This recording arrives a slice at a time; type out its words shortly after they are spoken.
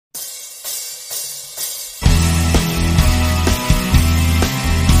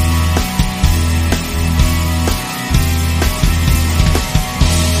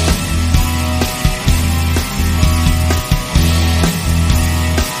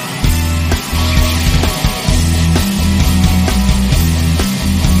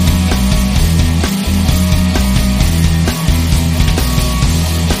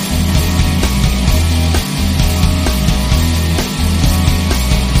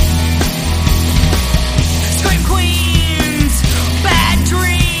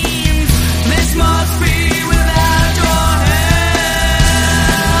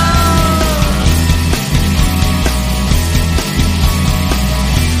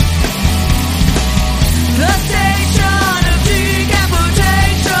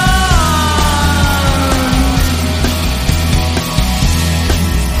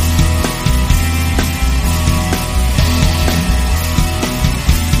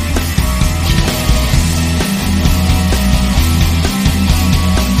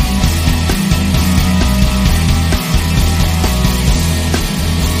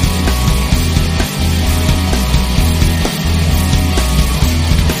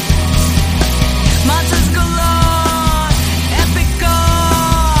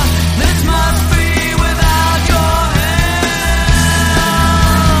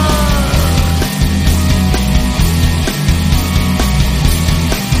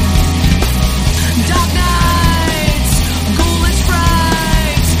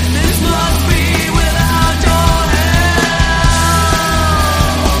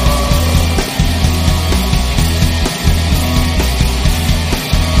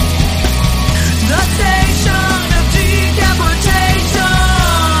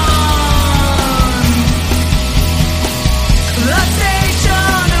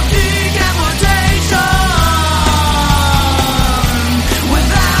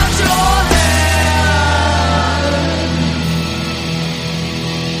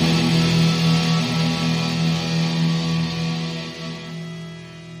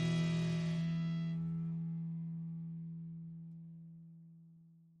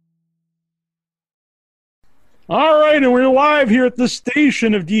All right, and we're live here at the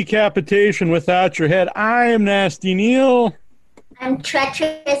station of decapitation without your head. I am Nasty Neil. I'm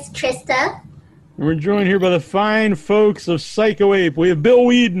Treacherous Trista. And we're joined here by the fine folks of Psycho Ape. We have Bill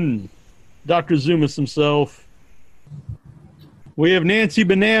Whedon, Dr. Zoomis himself. We have Nancy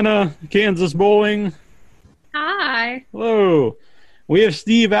Banana, Kansas Bowling. Hi. Hello. We have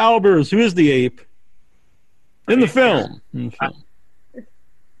Steve Albers, who is the ape in the film.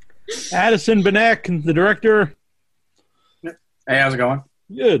 Addison Benek, the director. Hey, how's it going?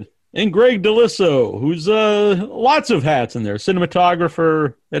 Good. And Greg DeLisso, who's lots of hats in there.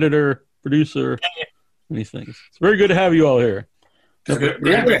 Cinematographer, editor, producer, many things. It's very good to have you all here.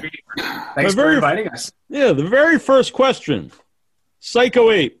 Yeah. Thanks for inviting us. Yeah, the very first question. Psycho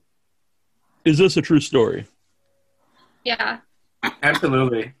Ape. Is this a true story? Yeah.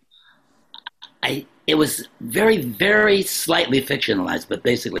 Absolutely. It was very, very slightly fictionalized, but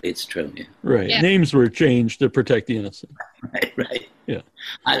basically it's true. Yeah. Right. Yeah. Names were changed to protect the innocent. Right. Yeah.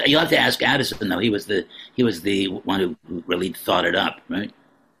 You'll have to ask Addison though. He was the one who really thought it up, right?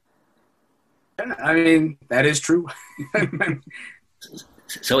 I mean, that is true.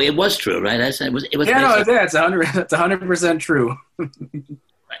 So it was true, right? I said it was. Yeah, no, it's 100% true.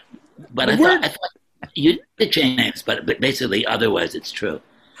 But I thought you did change names, but basically otherwise it's true.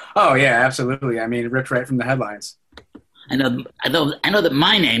 Oh yeah, absolutely. I mean, it ripped right from the headlines. I know that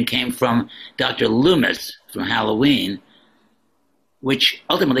my name came from Dr. Loomis from Halloween, which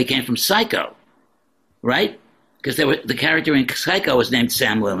ultimately came from Psycho, right? Because the character in Psycho was named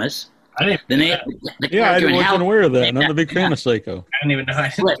Sam Loomis. I didn't. I wasn't aware of that. I'm not a big fan of Psycho. I didn't even know. I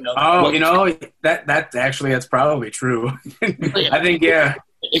didn't know. Oh, that's probably true. I think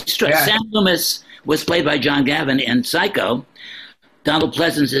it's true. Yeah. Sam Loomis was played by John Gavin in Psycho. Donald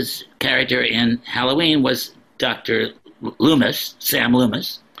Pleasance's character in Halloween was Dr. Loomis, Sam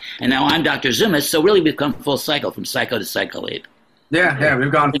Loomis, and now I'm Dr. Zoomis. So really, we've come full cycle from Psycho to Psycho Ape. Yeah,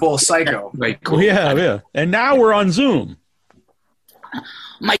 we've gone full Psycho. Very cool. Well, yeah. And now we're on Zoom.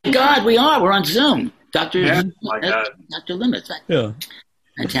 My God, we are. We're on Zoom. Dr. Yeah. Dr. Loomis. Yeah.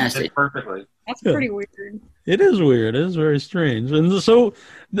 Fantastic. Perfectly. That's Yeah. pretty weird. It is weird. It is very strange. And so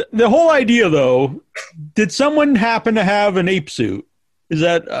the whole idea, though, did someone happen to have an ape suit? Is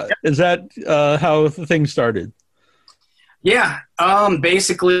that how things started? Yeah.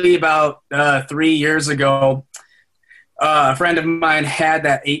 Basically, about 3 years ago, a friend of mine had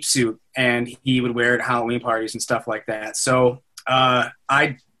that ape suit, and he would wear it at Halloween parties and stuff like that. So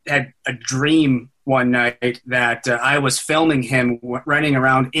I had a dream one night that I was filming him running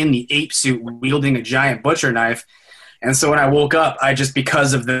around in the ape suit wielding a giant butcher knife. And so when I woke up,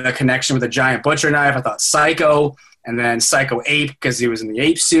 because of the connection with the giant butcher knife, I thought Psycho, and then Psycho Ape because he was in the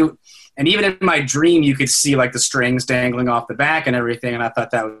ape suit. And even in my dream, you could see like the strings dangling off the back and everything. And I thought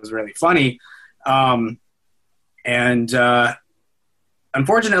that was really funny.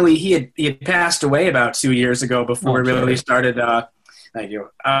 Unfortunately, he had passed away about 2 years ago before we really started. Thank you.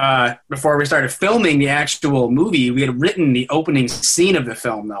 Before we started filming the actual movie, we had written the opening scene of the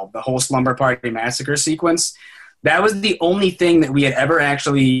film, though, the whole Slumber Party Massacre sequence. That was the only thing that we had ever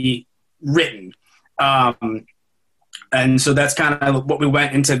actually written. And so that's kind of what we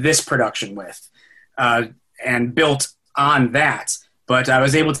went into this production with and built on that. But I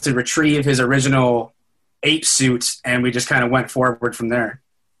was able to retrieve his original ape suit, and we just kind of went forward from there.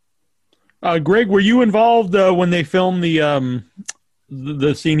 Greg, were you involved when they filmed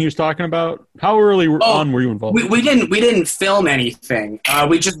the scene he was talking about? How early on were you involved? We didn't film anything.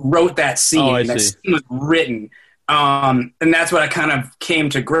 We just wrote that scene. Oh, I that see. scene was written. And that's what I kind of came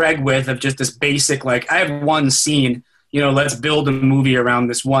to Greg with, of just this basic, like, I have one scene, let's build a movie around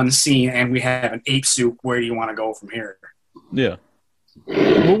this one scene, and we have an ape suit. Where do you want to go from here? Yeah.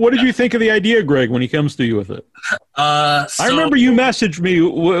 Well, what did you think of the idea, Greg, when he comes to you with it? I remember you messaged me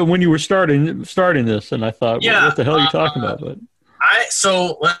when you were starting this, and I thought, what the hell are you talking about? But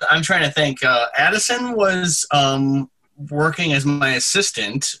I'm trying to think. Addison was working as my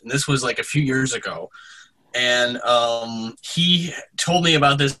assistant. And this was like a few years ago, and he told me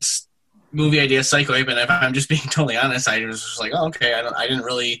about this movie idea, Psycho Ape. And if I'm just being totally honest, I was just like, oh, okay. I didn't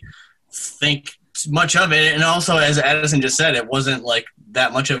really think much of it. And also, as Addison just said, it wasn't like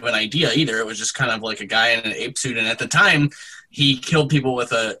that much of an idea either. It was just kind of like a guy in an ape suit. And at the time, he killed people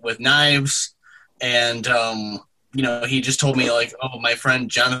with knives. And, he just told me like, oh, my friend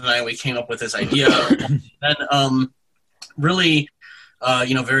Jonathan and I, we came up with this idea. And really,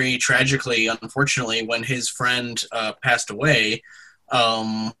 very tragically, unfortunately, when his friend passed away,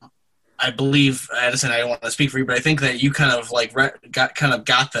 I believe, Addison, I don't want to speak for you, but I think that you kind of like got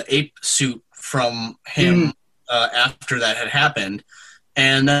the ape suit from him after that had happened.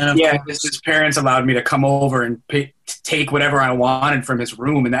 And then, his parents allowed me to come over and take whatever I wanted from his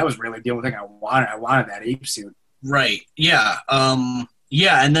room, and that was really the only thing I wanted. I wanted that ape suit. Right. Yeah. And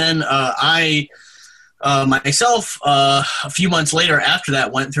then I myself, a few months later after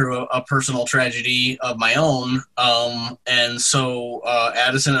that, went through a personal tragedy of my own. And so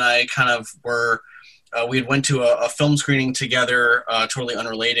Addison and I kind of were, we had went to a film screening together, totally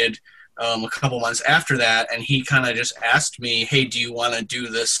unrelated, a couple months after that. And he kind of just asked me, hey, do you want to do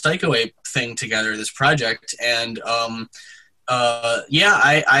this Psycho Ape thing together, this project? And but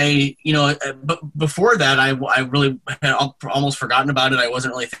before that, I really had almost forgotten about it. I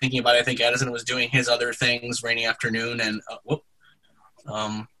wasn't really thinking about it. I think Addison was doing his other things, Rainy Afternoon, and hold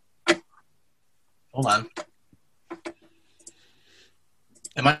on.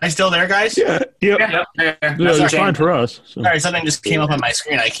 Am I still there, guys? Yeah. Yep. That's fine for us. So. Sorry, something just came up on my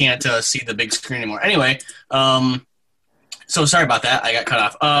screen. I can't see the big screen anymore. Anyway, so sorry about that. I got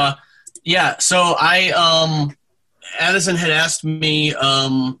cut off. So Addison had asked me,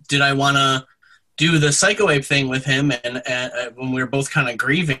 did I want to do the Psycho Ape thing with him, and when we were both kind of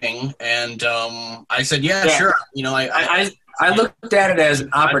grieving, and I said, yeah, sure. You know, I looked at it as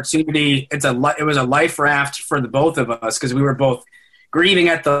an opportunity. It was a life raft for the both of us because we were both grieving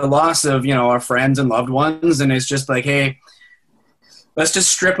at the loss of, you know, our friends and loved ones, and it's just like, hey, let's just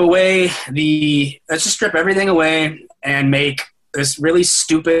strip everything away and make this really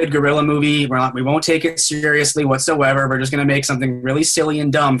stupid guerrilla movie. We won't take it seriously whatsoever. We're just going to make something really silly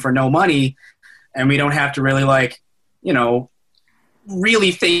and dumb for no money, and we don't have to really, like, you know,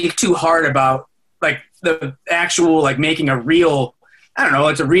 really think too hard about, like, the actual, like, making a real, I don't know,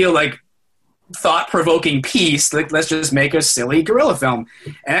 it's a real, like, thought-provoking piece. Like, let's just make a silly guerrilla film.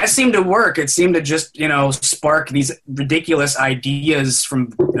 And that seemed to work. It seemed to just, you know, spark these ridiculous ideas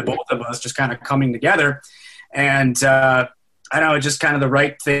from the both of us just kind of coming together. And, I don't know, just kind of the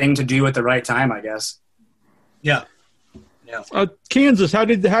right thing to do at the right time, I guess. Yeah. Kansas, how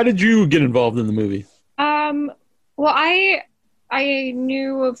did you get involved in the movie? Well, I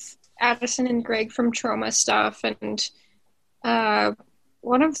knew of Addison and Greg from Trauma stuff, and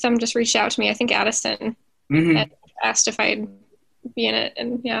one of them just reached out to me, I think Addison, and asked if I'd be in it,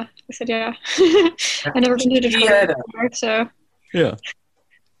 and I said yeah. I never been to Detroit before, so. Yeah.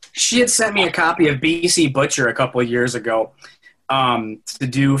 She had sent me a copy of BC Butcher a couple of years ago to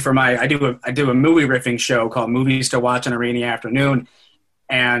do for I do a movie riffing show called Movies to Watch on a Rainy Afternoon,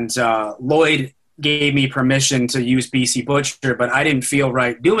 and Lloyd gave me permission to use BC Butcher, but I didn't feel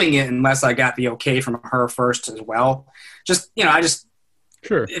right doing it unless I got the okay from her first as well.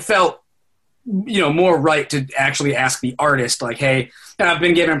 It felt, you know, more right to actually ask the artist, like, hey, I've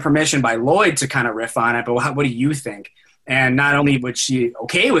been given permission by Lloyd to kind of riff on it, but what do you think? And not only was she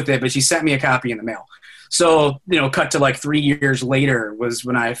okay with it, but she sent me a copy in the mail. So, you know, cut to like 3 years later was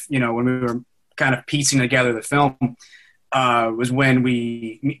when when we were kind of piecing together the film, was when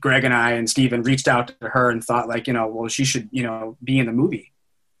Greg and I and Steven reached out to her and thought, like, you know, well, she should, you know, be in the movie.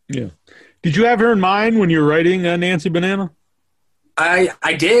 Yeah. Did you have her in mind when you were writing Nancy Banana?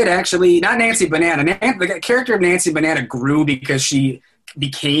 I did, actually. Not Nancy Banana. The character of Nancy Banana grew because she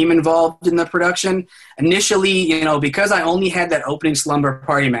became involved in the production. Initially, you know, because I only had that opening Slumber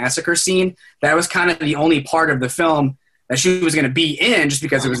Party Massacre scene, that was kind of the only part of the film that she was going to be in, just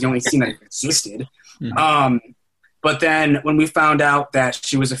because it was the only scene that existed. Mm-hmm. But then when we found out that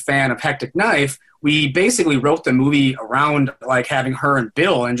she was a fan of Hectic Knife, we basically wrote the movie around, like, having her and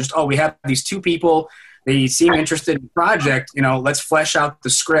Bill, and just, we have these two people. They seem interested in the project, you know, let's flesh out the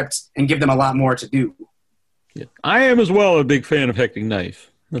script and give them a lot more to do. Yeah. I am as well a big fan of Hectic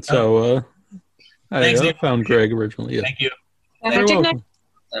Knife. That's how I found Greg originally. Yeah. Thank you. Hectic Knife,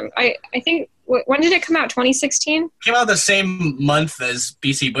 I think, when did it come out? 2016? It came out the same month as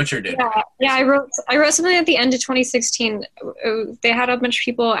BC Butcher did. Yeah. I wrote something at the end of 2016. They had a bunch of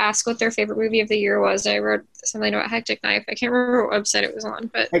people ask what their favorite movie of the year was. I wrote something about Hectic Knife. I can't remember what website it was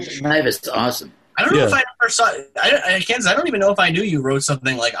on, but Hectic Knife is awesome. I don't know if I ever saw it. Kansas, I don't even know if I knew you wrote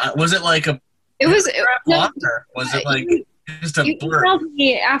something like. Was it like a? It was. Was it like just a blur? You told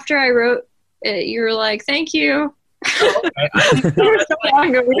me after I wrote it. You were like, "Thank you." Oh,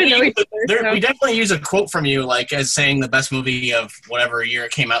 okay. We definitely use a quote from you, like, as saying the best movie of whatever year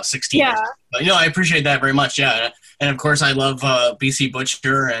it came out, 16. Yeah. But, you know, I appreciate that very much. Yeah, and of course, I love BC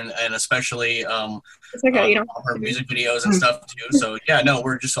Butcher and especially it's okay, her music videos and stuff too. So yeah, no,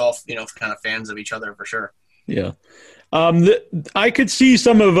 we're just all, you know, kind of fans of each other for sure. Yeah. I could see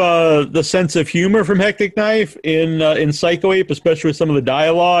some of the sense of humor from Hectic Knife in Psycho Ape, especially with some of the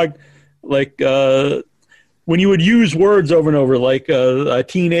dialogue, like when you would use words over and over, like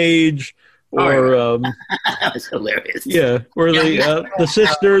teenage Or that was hilarious. Yeah, or the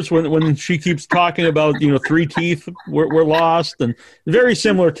sisters when she keeps talking about 3 teeth were lost, and very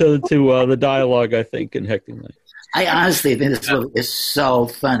similar to the dialogue, I think, in Hectic Night. I honestly think this movie is so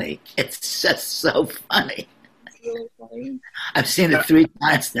funny. It's just so funny. I've seen it 3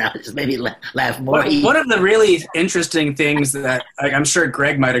 times now. It just made me laugh more. One of the really interesting things that I'm sure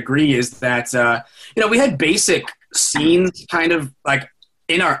Greg might agree is that we had basic scenes kind of like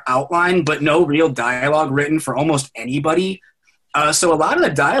in our outline, but no real dialogue written for almost anybody. So a lot of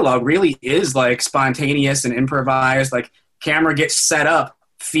the dialogue really is like spontaneous and improvised. Like camera gets set up,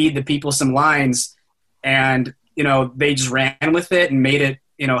 feed the people some lines, and they just ran with it and made it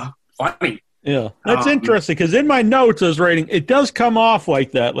funny. Yeah, that's interesting because in my notes I was writing, it does come off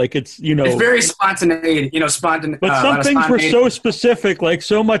like that, like it's it's very spontaneous, spontaneous. But some things were so specific, like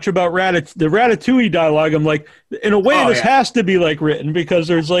so much about the Ratatouille dialogue. I'm like, in a way, this has to be like written because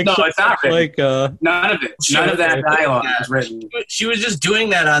there's like it's not written. Like none of it, none of that dialogue is written. She was just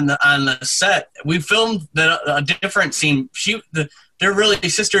doing that on the set. We filmed a different scene. They're really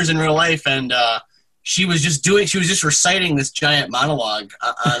sisters in real life, and. She was just reciting this giant monologue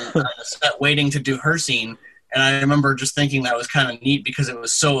on the set, waiting to do her scene. And I remember just thinking that was kind of neat because it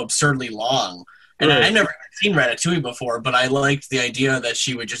was so absurdly long. And I never seen Ratatouille before, but I liked the idea that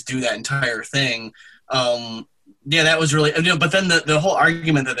she would just do that entire thing. That was really, but then the whole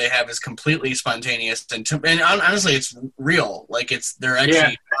argument that they have is completely spontaneous. And honestly, it's real. Like they're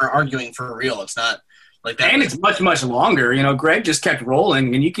actually arguing for real. It's not. Like that. And it's much, much longer. Greg just kept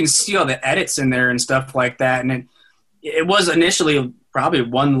rolling, and you can see all the edits in there and stuff like that. And it was initially probably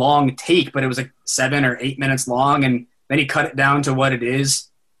one long take, but it was like 7 or 8 minutes long, and then he cut it down to what it is.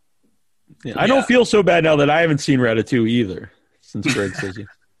 Yeah, I don't feel so bad now that I haven't seen Ratatouille either, since Greg says you.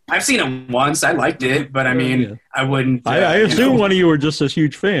 I've seen it once. I liked it, but I mean, I wouldn't. I assume one of you were just a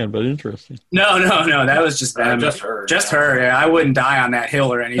huge fan, but interesting. No. That was just them. Just her. Just her. Yeah, I wouldn't die on that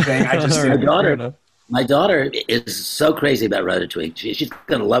hill or anything. I just My daughter is so crazy about Ratatouille. She's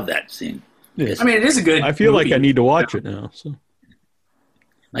going to love that scene. Yeah. I mean, it is a good I feel movie. like I need to watch it now. So.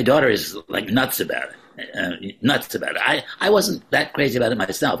 My daughter is like nuts about it. I wasn't that crazy about it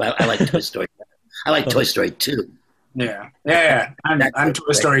myself. I like Toy Story. I like Toy Story 2. Yeah. I'm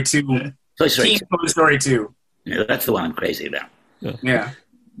Toy Story 2. Toy Story 2. Toy Story 2. Yeah, that's the one I'm crazy about. Yeah.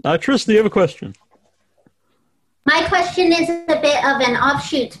 Tristan, do you have a question? My question is a bit of an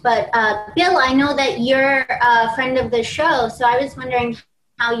offshoot, but Bill, I know that you're a friend of the show, so I was wondering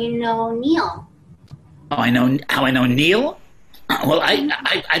how you know Neil. Oh, how I know Neil? Well,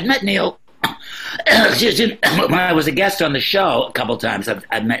 I met Neil when I was a guest on the show a couple times.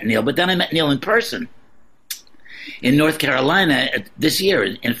 I've met Neil, but then I met Neil in person in North Carolina this year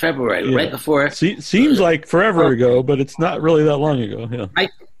in February, right before. Seems like forever ago, but it's not really that long ago. Yeah.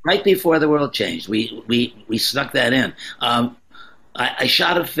 Right before the world changed, we snuck that in. I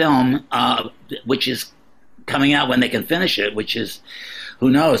shot a film which is coming out when they can finish it, which is, who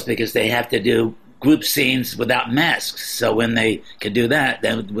knows, because they have to do group scenes without masks. So when they can do that,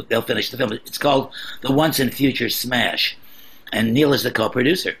 then they'll finish the film. It's called The Once and Future Smash, and Neil is the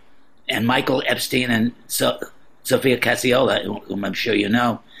co-producer, and Michael Epstein and Sophia Cacciola, whom I'm sure you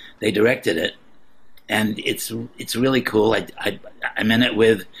know, they directed it. And it's really cool. I'm in it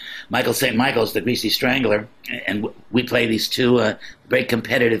with Michael St. Michael's, the Greasy Strangler, and we play these two very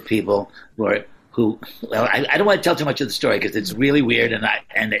competitive people who I don't want to tell too much of the story because it's really weird and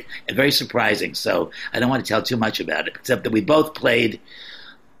very surprising. So I don't want to tell too much about it, except that we both played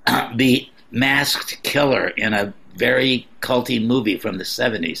the masked killer in a very culty movie from the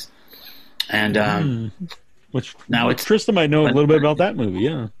 70s. And which Tristan might know a little bit about that movie,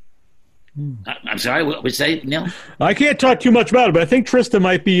 yeah. I'm sorry, what would you say, Neil? I can't talk too much about it, but I think Trista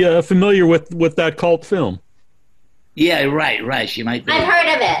might be familiar with that cult film. Yeah, right. She might be. I've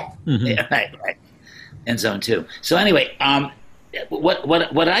heard of it. Mm-hmm. Yeah, right. And Zone 2. So anyway,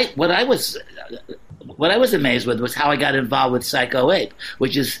 what I was amazed with was how I got involved with Psycho Ape,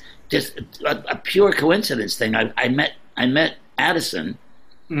 which is just a pure coincidence thing. I met Addison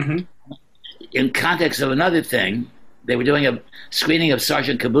in context of another thing. They were doing a screening of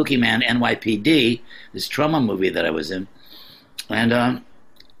Sergeant Kabuki Man, NYPD, this trauma movie that I was in, and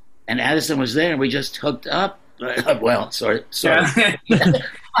Addison was there, and we just hooked up. Well, sorry. Yeah.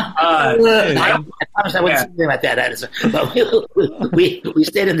 I promise I wouldn't say about that, Addison. But we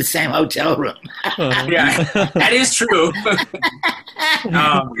stayed in the same hotel room. Yeah, that is true.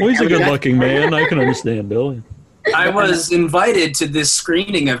 Well, he's a good-looking man. I can understand, Bill. I was invited to this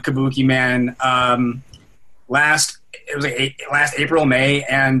screening of Kabuki Man last April, May,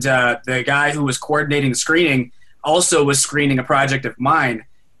 and the guy who was coordinating the screening also was screening a project of mine,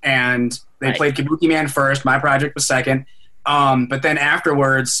 and They played Kabuki Man first. My project was second. But then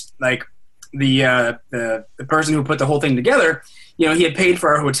afterwards, like the person who put the whole thing together, he had paid for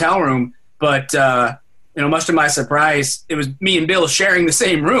our hotel room, but much to my surprise, it was me and Bill sharing the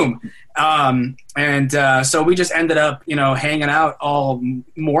same room. So we just ended up, hanging out all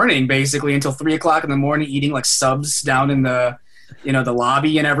morning, basically until 3:00 in the morning, eating like subs down in the, the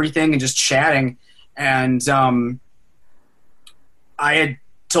lobby and everything, and just chatting. And I had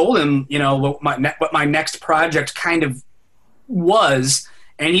told him, what my next project kind of was,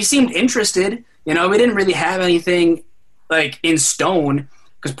 and he seemed interested. We didn't really have anything like in stone,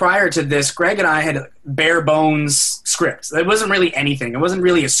 because prior to this, Greg and I had bare bones scripts. It wasn't really anything. It wasn't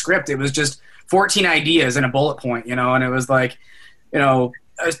really a script. It was just 14 ideas and a bullet point, and it was like, I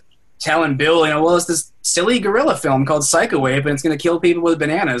was telling Bill, well, it's this silly gorilla film called Psycho Wave, and it's going to kill people with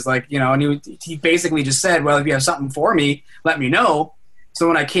bananas. Like, and he basically just said, well, if you have something for me, let me know. So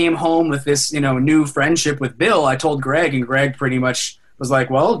when I came home with this, new friendship with Bill, I told Greg, and Greg pretty much was like,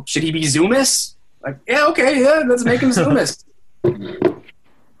 well, should he be Zoomis? Like, yeah, okay, yeah, let's make him Zoomis.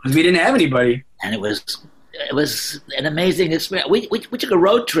 Because we didn't have anybody. And it was an amazing experience. We took a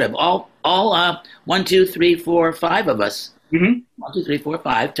road trip, all 1, 2, 3, 4, 5 of us. Mm-hmm. 1, 2, 3, 4,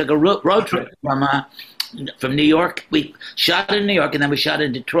 5 took a road trip from New York. We shot in New York, and then we shot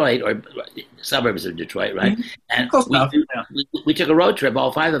in Detroit, or suburbs of Detroit, right? Mm-hmm. And we took a road trip,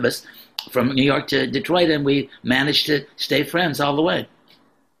 all 5 of us, from New York to Detroit, and we managed to stay friends all the way.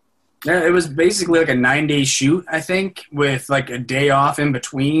 Yeah, it was basically like a 9-day shoot, I think, with like a day off in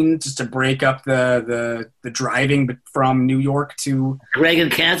between, just to break up the driving from New York to. Greg in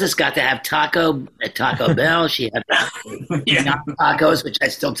Kansas got to have taco at Taco Bell. She had tacos, which I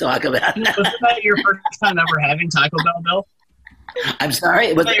still talk about. Was that your first time ever having Taco Bell, Bill? I'm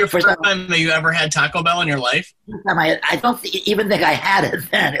sorry. Was that your first time that you ever had Taco Bell in your life? I don't even think I had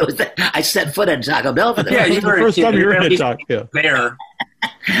it then. It was I set foot in Taco Bell for the first time you were in a taco. There.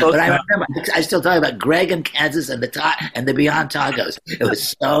 But I remember, I still talk about Greg in Kansas and the Beyond Tacos. It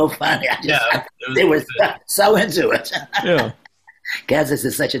was so funny. They were so into it. Yeah. Kansas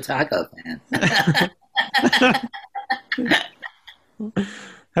is such a taco fan.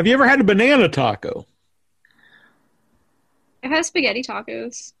 Have you ever had a banana taco? I've had spaghetti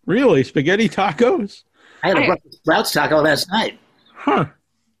tacos. Really? Spaghetti tacos? I had a Brussels sprouts taco last night. Huh.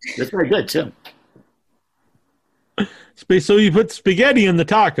 It's very good, too. So you put spaghetti in the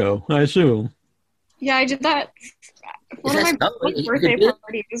taco, I assume. Yeah, I did that. One of my birthday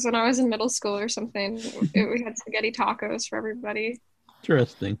parties when I was in middle school or something. We had spaghetti tacos for everybody.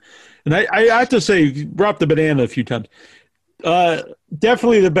 Interesting. And I have to say, you brought up the banana a few times.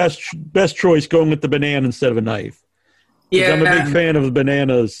 Definitely the best choice going with the banana instead of a knife. Yeah, I'm a big fan of the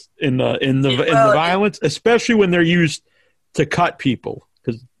bananas in the violence, especially when they're used to cut people,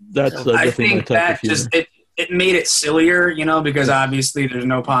 because that's I think that just it made it sillier, because obviously there's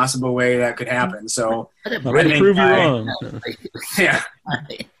no possible way that could happen. So prove you wrong. Yeah,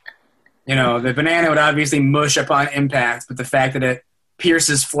 the banana would obviously mush upon impact, but the fact that it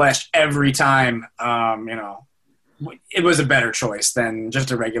pierces flesh every time, it was a better choice than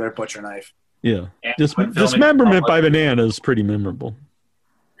just a regular butcher knife. Yeah, dismemberment by banana is pretty memorable.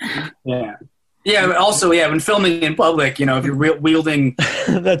 Yeah. Yeah, but also, when filming in public, if you're wielding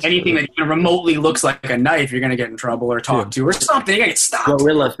anything that remotely looks like a knife, you're going to get in trouble or talked to or something. You're going to get stopped.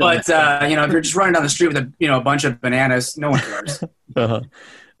 But, if you're just running down the street with a bunch of bananas, no one cares.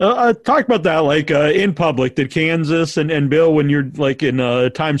 Talk about that, like in public. Did Kansas and Bill, when you're like in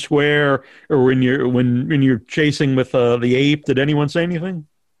Times Square or when you're chasing with the ape, did anyone say anything?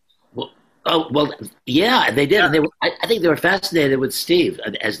 Oh, well, yeah, they did. Yeah. And I think they were fascinated with Steve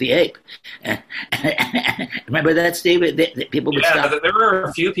as the ape. Remember that, Steve? People would stop. There were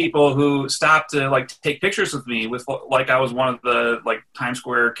a few people who stopped to take pictures with me with I was one of the Times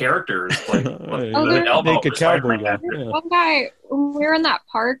Square characters. One guy, when we were in that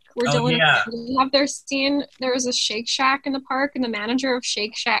park, have their scene. There was a Shake Shack in the park, and the manager of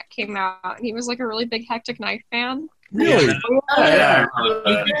Shake Shack came out, and he was a really big Hectic Knife fan. Really? Yeah.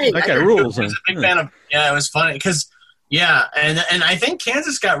 That guy rules. I was a big fan of. Yeah, it was funny because. Yeah, and I think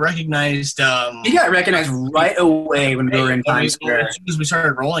Kansas got recognized. He got recognized right away when we were in Times Square. As soon as we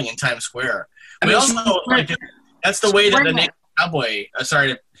started rolling in Times Square. We also that's the way that the name Cowboy.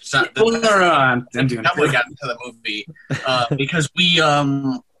 Cowboy got into the movie because we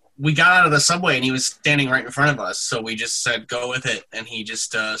got out of the subway and he was standing right in front of us, so we just said go with it, and he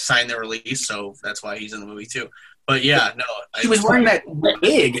just signed the release, so that's why he's in the movie too. But yeah, no. She was wearing that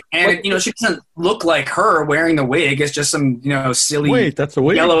wig, and she doesn't look like her wearing the wig. It's just some silly that's a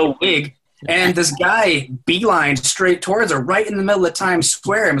wig. Yellow wig. And this guy beelined straight towards her right in the middle of Times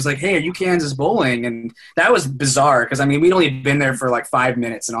Square and was like, hey, are you Kansas Bowling? And that was bizarre because, I mean, we'd only been there for like 5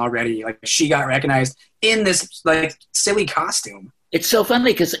 minutes and already like she got recognized in this like silly costume. It's so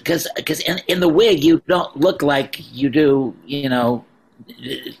funny because in the wig you don't look like you do, you know.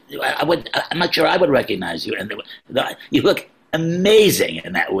 I'm not sure I would recognize you. And you look amazing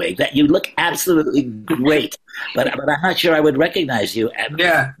in that wig. That you look absolutely great, but I'm not sure I would recognize you.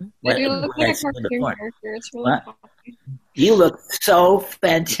 Yeah, you look like a cartoon character. It's really funny. You look so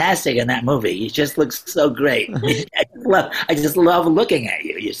fantastic in that movie. You just look so great. I just love looking at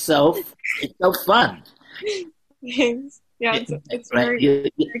you. It's so fun. Thanks. Yeah, it's right.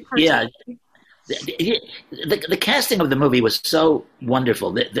 very yeah. The casting of the movie was so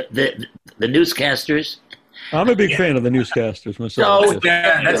wonderful. The newscasters. I'm a big fan of the newscasters myself. Oh,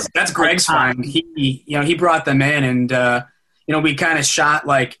 yeah, that's Greg's find. He brought them in, and we kind of shot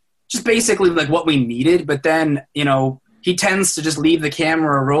like just basically like what we needed. But then he tends to just leave the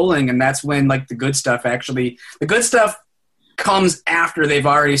camera rolling, and that's when like the good stuff comes after they've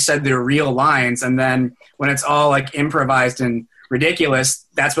already said their real lines, and then when it's all like improvised and ridiculous,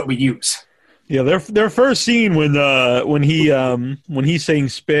 that's what we use. Yeah, their first scene when he's saying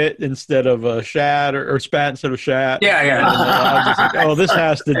spit instead of shat or spat instead of shat. Yeah. And, I was just like, oh, this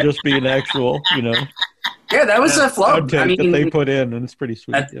has to just be an actual, Yeah, that was a flow. Outtake that they put in, and it's pretty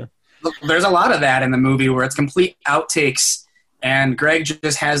sweet. Yeah. Look, there's a lot of that in the movie where it's complete outtakes, and Greg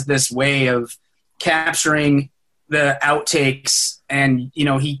just has this way of capturing the outtakes, and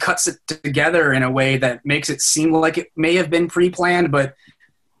he cuts it together in a way that makes it seem like it may have been pre-planned, but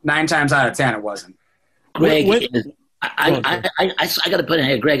 9 times out of 10 it wasn't. Greg, I got to put in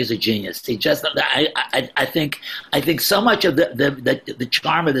here. Greg is a genius. He just, I think so much of the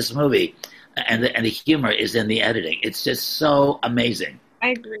charm of this movie and the humor is in the editing. It's just so amazing. I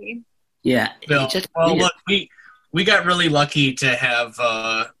agree. Yeah. Look, we got really lucky to have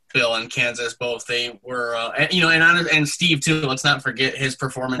Bill and Kansas both. They were, and Steve too. Let's not forget his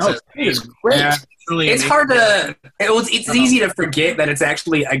performances. Oh, he's great. Yeah. It's hard to. It's easy to forget that it's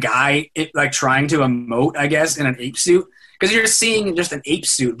actually a guy like trying to emote, I guess, in an ape suit, because you're seeing just an ape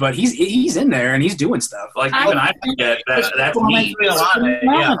suit, but he's in there and he's doing stuff. Like even I forget that's me.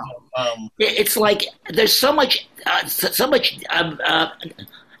 Yeah. It's like there's so much. I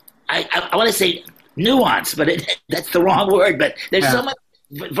want to say nuance, but that's the wrong word. But there's so much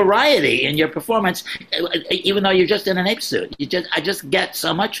variety in your performance, even though you're just in an ape suit. I just get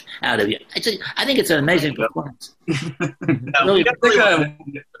so much out of you. I think it's an amazing performance. It's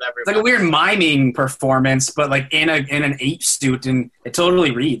like a weird miming performance, but like in an ape suit, and it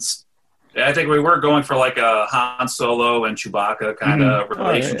totally reads. Yeah, I think we were going for like a Han Solo and Chewbacca kind of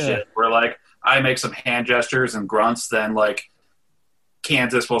relationship, where like I make some hand gestures and grunts, then like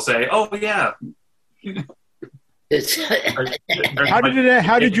Kansas will say, "Oh yeah." How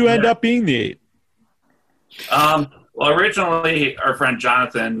did you end up being the ape? Well, originally our friend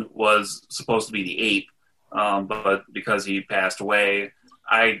Jonathan was supposed to be the ape, but because he passed away,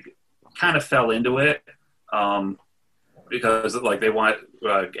 I kind of fell into it because like they want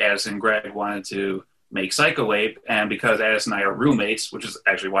Addison and Greg wanted to make Psycho Ape, and because Addison and I are roommates, which is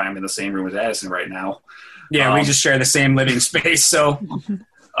actually why I'm in the same room as Addison right now. Yeah, we just share the same living space, so.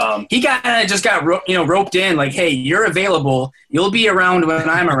 He got roped in like, hey, you're available. You'll be around when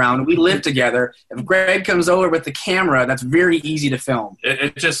I'm around. We live together. If Greg comes over with the camera, that's very easy to film.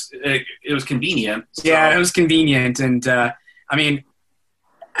 It was convenient. So. Yeah, it was convenient. And,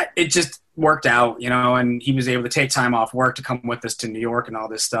 it just worked out, and he was able to take time off work to come with us to New York and all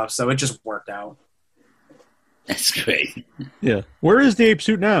this stuff. So it just worked out. That's great. Yeah. Where is the ape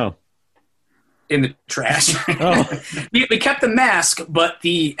suit now? In the trash. Oh. we kept the mask, but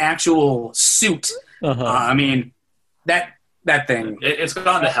the actual suit. That thing. It's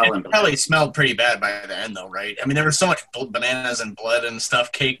gone to hell. It probably smelled pretty bad by the end, though, right? I mean, there was so much bananas and blood and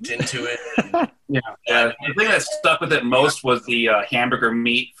stuff caked into it. Yeah. The thing that stuck with it most was the hamburger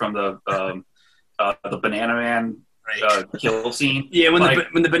meat from the Banana Man kill scene. Yeah,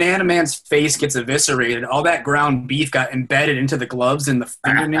 when the Banana Man's face gets eviscerated, all that ground beef got embedded into the gloves and the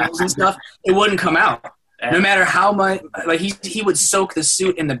fingernails and stuff. It wouldn't come out. No matter how much, like he would soak the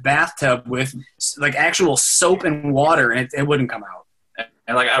suit in the bathtub with like actual soap and water, and it wouldn't come out.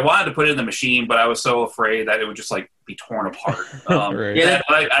 And like I wanted to put it in the machine, but I was so afraid that it would just like be torn apart. Right. Yeah,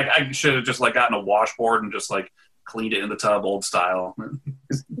 I should have just like gotten a washboard and just like cleaned it in the tub, old style.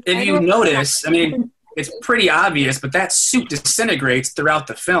 If you notice, it's pretty obvious, but that suit disintegrates throughout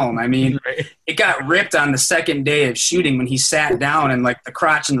the film. It got ripped on the second day of shooting when he sat down and like the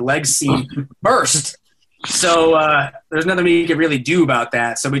crotch and leg scene burst. So there's nothing we could really do about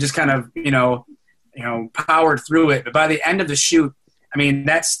that. So we just kind of, powered through it. But by the end of the shoot, I mean,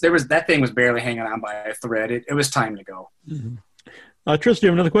 that thing was barely hanging on by a thread. It was time to go. Mm-hmm. Tris, do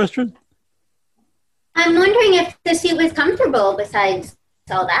you have another question? I'm wondering if the suit was comfortable besides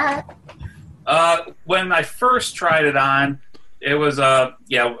all that. When I first tried it on, it was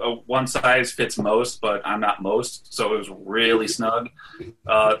one size fits most, but I'm not most, so it was really snug.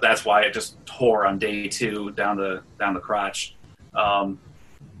 That's why it just tore on day 2 down the crotch.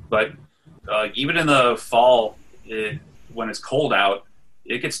 But even in the fall, when it's cold out,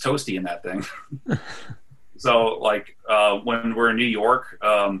 it gets toasty in that thing. So, when we're in New York,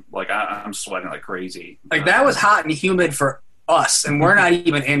 I'm sweating like crazy. That was hot and humid for us, and we're not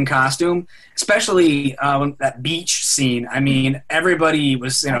even in costume, especially that beach scene. I mean, everybody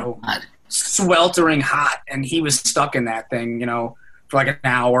was, sweltering hot, and he was stuck in that thing, for like an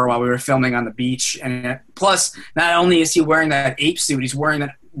hour while we were filming on the beach. And plus, not only is he wearing that ape suit, he's wearing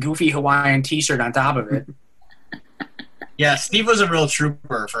that goofy Hawaiian t-shirt on top of it. Yeah, Steve was a real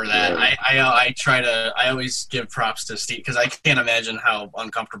trooper for that. I always give props to Steve because I can't imagine how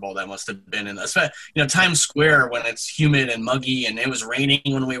uncomfortable that must have been. And Times Square when it's humid and muggy, and it was raining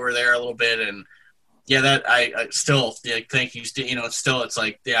when we were there a little bit. And yeah, that I still thank you. It's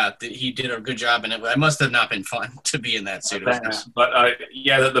like he did a good job, and it must have not been fun to be in that suit. But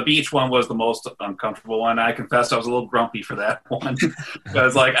the beach one was the most uncomfortable one. I confess I was a little grumpy for that one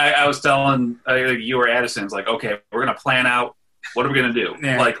because I was telling you or Addison's okay, we're gonna plan out what are we gonna do.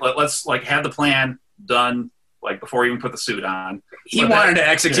 Yeah. Let's have the plan done before we even put the suit on. He wanted to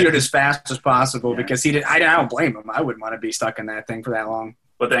execute it as fast as possible because he did. I don't blame him. I wouldn't want to be stuck in that thing for that long.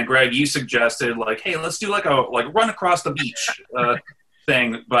 But then, Greg, you suggested, hey, let's do a run across the beach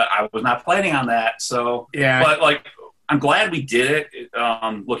thing. But I was not planning on that. So, yeah. But, I'm glad we did it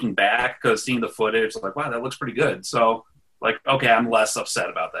looking back because seeing the footage, wow, that looks pretty good. So, okay, I'm less upset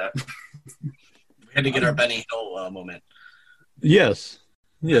about that. We had to get our Benny Hill moment. Yes.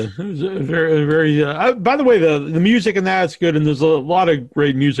 Yeah, it was very, very. By the way, the music in that's good, and there's a lot of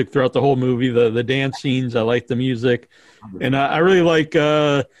great music throughout the whole movie. The dance scenes, I like the music, and I really like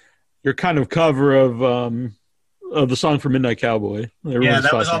your kind of cover of the song for Midnight Cowboy. Yeah,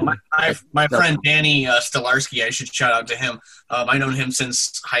 that was all my friend Danny Stolarski. I should shout out to him. I've known him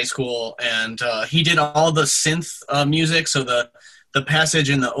since high school, and he did all the synth music. So the passage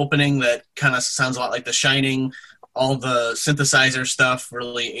in the opening that kind of sounds a lot like The Shining. All the synthesizer stuff,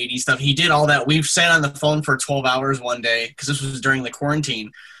 really 80s stuff. He did all that. We've sat on the phone for 12 hours one day because this was during the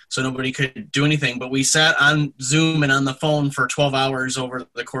quarantine, so nobody could do anything. But we sat on Zoom and on the phone for 12 hours over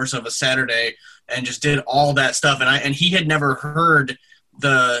the course of a Saturday and just did all that stuff. And he had never heard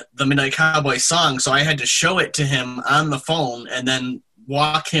the Midnight Cowboy song, so I had to show it to him on the phone and then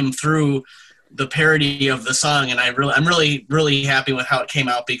walk him through the parody of the song. And I'm really, really happy with how it came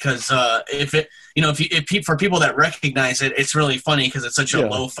out because if for people that recognize it, it's really funny because it's such a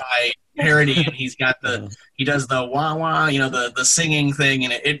lo-fi parody, and he does the wah wah, the singing thing,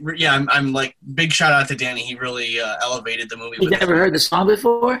 and I'm big shout out to Danny. He really elevated the movie. You never heard the song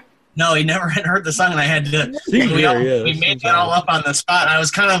before? No, he never had heard the song, and I had to. We made that all up on the spot. And I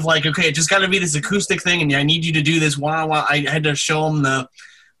was kind of okay, it just got to be this acoustic thing, and I need you to do this wah wah. I had to show him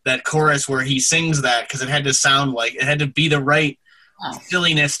that chorus where he sings that because it had to sound it had to be the right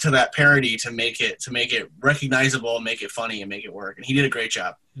silliness to that parody to make it recognizable and make it funny and make it work. And he did a great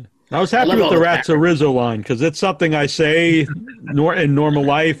job. I was happy with the Ratso Rizzo line because it's something I say in normal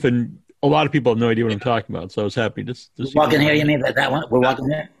life, and a lot of people have no idea what I'm talking about. So I was happy to see walking here. You mean that one? We're walking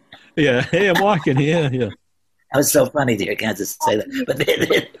here. Yeah. Hey, I'm walking here. Yeah. That was so funny to hear Kansas say that,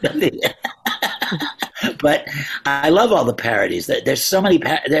 but I love all the parodies. There's so many.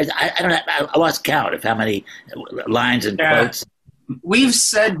 I lost count of how many lines and quotes. We've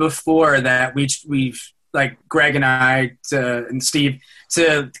said before that we've Greg and I and Steve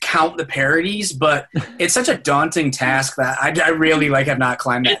to count the parodies, but it's such a daunting task that I really have not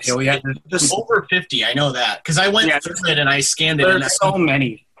climbed that hill yet. Just over 50, I know that because I went through it and I scanned it. There's so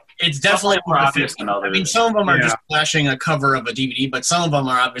many. It's definitely more obvious than others. I mean, some of them are just flashing a cover of a DVD, but some of them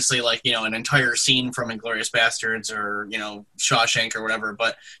are obviously an entire scene from Inglourious Bastards or Shawshank or whatever.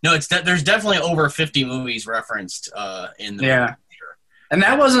 But no, there's definitely over 50 movies referenced in the movie. And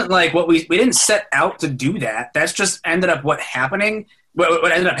that wasn't what we didn't set out to do that. That's just ended up what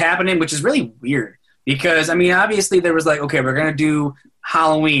ended up happening, which is really weird because I mean, obviously there was okay, we're gonna do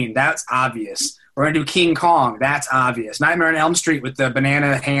Halloween. That's obvious. We're going to do King Kong. That's obvious. Nightmare on Elm Street with the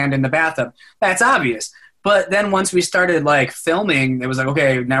banana hand in the bathtub. That's obvious. But then once we started filming, it was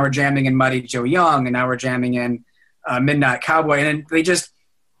okay, now we're jamming in Mighty Joe Young, and now we're jamming in Midnight Cowboy. And then they just,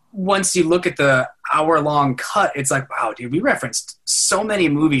 once you look at the hour-long cut, it's like, wow, dude, we referenced so many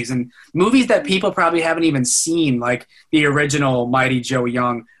movies, and movies that people probably haven't even seen, like the original Mighty Joe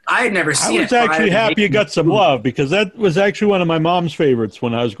Young. I had never seen it. I was actually happy you got some love, because that was actually one of my mom's favorites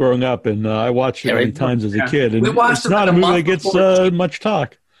when I was growing up, and I watched it many times as a kid. And it's not a movie that gets much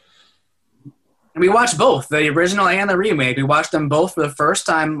talk. And we watched both, the original and the remake. We watched them both for the first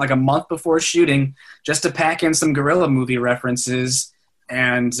time like a month before shooting, just to pack in some Gorilla movie references.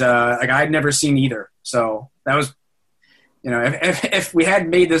 And like I'd never seen either. So that was, if we had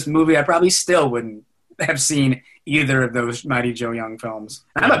made this movie, I probably still wouldn't have seen either of those Mighty Joe Young films.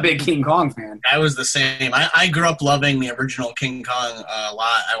 I'm a big King Kong fan. I was the same. I grew up loving the original King Kong a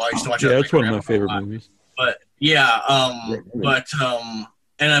lot. I used to watch it. Yeah, that's one of my favorite movies. But yeah,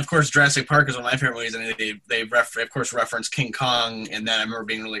 and of course Jurassic Park is one of my favorite movies, and they of course reference King Kong, and then I remember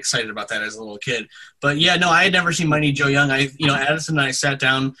being really excited about that as a little kid. But yeah, no, I had never seen Mighty Joe Young. Addison and I sat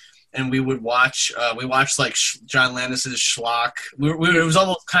down and we would watch. We watched like John Landis's Schlock. It was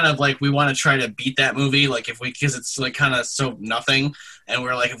almost kind of like we want to try to beat that movie, like because it's like kind of so nothing, and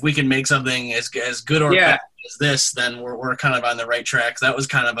we're like, if we can make something as good or bad as this, then we're kind of on the right track. That was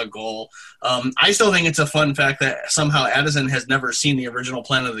kind of a goal. I still think it's a fun fact that somehow Addison has never seen the original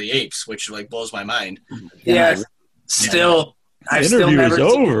Planet of the Apes, which like blows my mind. Yeah, still, I've the interview never is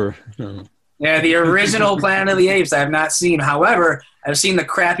over. Yeah, the original Planet of the Apes I have not seen. However, I've seen the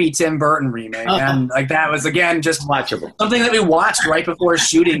crappy Tim Burton remake, and like that was again just watchable. Something that we watched right before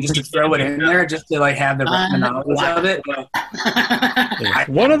shooting, just to throw it in there, just to like have the knowledge of it.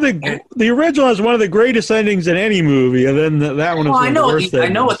 One of the original has one of the greatest endings in any movie, and then that one is one of the worst. I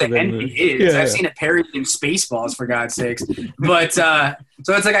know what the ending is. I've seen it parodied in Spaceballs, for God's sakes. But so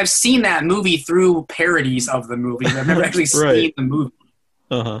it's like I've seen that movie through parodies of the movie. I've never actually seen the movie.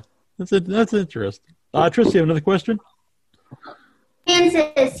 That's interesting. Tris, you have another question?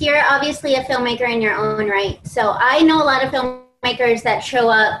 Kansas, you're obviously a filmmaker in your own right. So I know a lot of filmmakers that show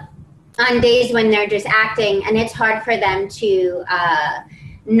up on days when they're just acting, and it's hard for them to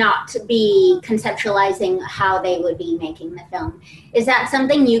not be conceptualizing how they would be making the film. Is that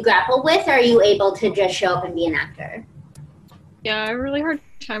something you grapple with, or are you able to just show up and be an actor? Yeah, I have a really hard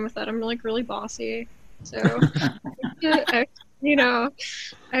time with that. I'm like really bossy. So, I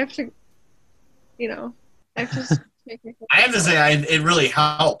have to I have to say, it really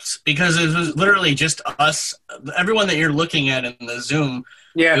helped, because it was literally just us, everyone that you're looking at in the Zoom.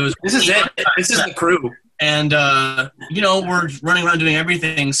 Yeah, this is it. This is the crew. And, we're running around doing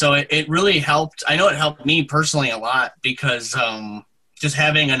everything, so it really helped. I know it helped me personally a lot, because just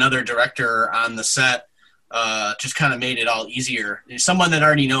having another director on the set just kind of made it all easier. Someone that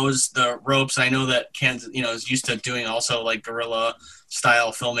already knows the ropes. I know that Kansas, is used to doing also like guerrilla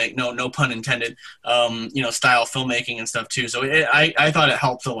style filmmaking, no pun intended, style filmmaking and stuff too. So I thought it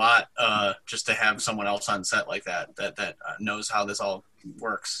helped a lot just to have someone else on set like that knows how this all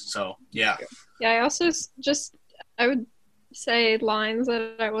works. So yeah. Yeah, I also I would say lines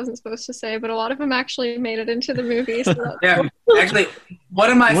that I wasn't supposed to say, but a lot of them actually made it into the movie. So yeah, actually, one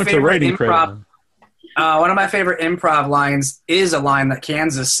of my favorite improv lines is a line that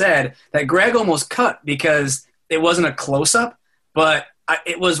Kansas said that Greg almost cut because it wasn't a close-up, but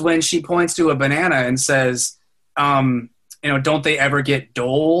it was when she points to a banana and says, don't they ever get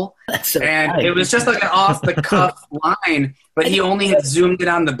dole? And it was just like an off-the-cuff line, but he only had zoomed in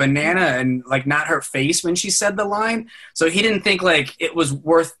on the banana and like not her face when she said the line. So he didn't think like it was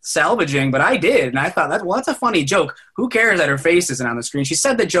worth salvaging, but I did. And I thought, that's a funny joke. Who cares that her face isn't on the screen? She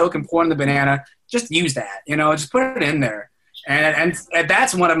said the joke and poured in the banana. Just use that, just put it in there. And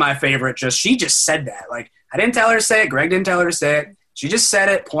that's one of my favorite. She just said that. Like, I didn't tell her to say it. Greg didn't tell her to say it. She just said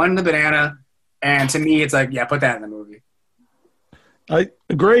it, pointed the banana. And to me, it's like, yeah, put that in the movie.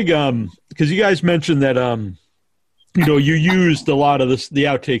 Greg, because you guys mentioned that, you used a lot of the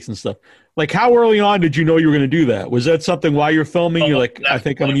outtakes and stuff. Like, how early on did you know you were going to do that? Was that something while you're filming? You're like, I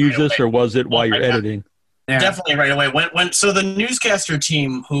think I'm going to use this, or was it while you're editing? Yeah. Definitely right away. So the newscaster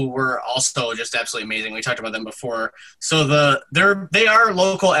team, who were also just absolutely amazing. We talked about them before. So they are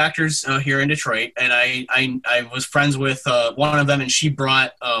local actors here in Detroit, and I was friends with one of them, and she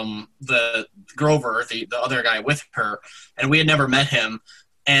brought the Grover, the other guy, with her, and we had never met him.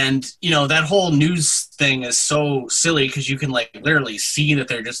 And that whole news thing is so silly because you can like literally see that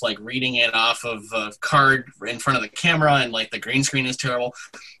they're just like reading it off of a card in front of the camera, and like the green screen is terrible.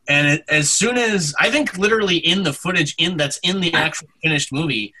 And as soon as I think literally in the footage that's in the actual finished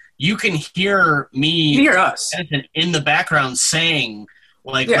movie, you can hear us in the background saying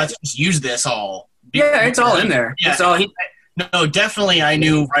like, let's just use this all. Yeah, it's all in there. Yeah. It's all No, definitely I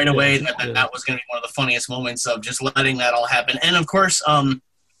knew right away that was going to be one of the funniest moments of just letting that all happen. And of course,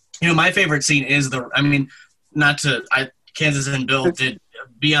 my favorite scene is Kansas and Bill did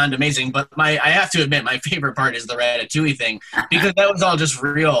beyond amazing, but I have to admit my favorite part is the Ratatouille thing, because that was all just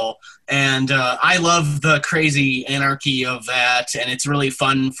real, and I love the crazy anarchy of that, and it's really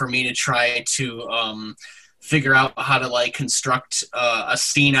fun for me to try to figure out how to like construct a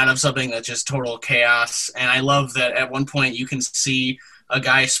scene out of something that's just total chaos. And I love that at one point you can see a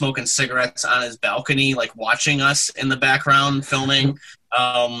guy smoking cigarettes on his balcony, like watching us in the background filming.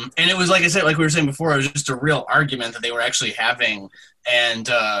 And it was, like I said, like we were saying before, it was just a real argument that they were actually having. And,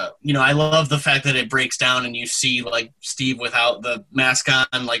 I love the fact that it breaks down and you see like Steve without the mask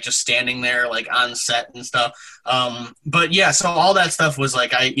on, like just standing there, like on set and stuff. But yeah, so all that stuff was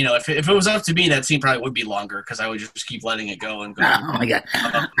like, if it was up to me, that scene probably would be longer, because I would just keep letting it go and go. Oh my God.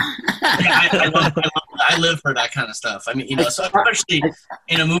 I live for that kind of stuff. I mean, so especially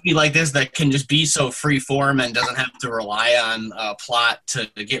in a movie like this that can just be so free form and doesn't have to rely on plot to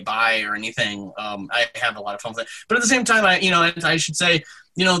get by or anything. I have a lot of fun with it. But at the same time, I should say,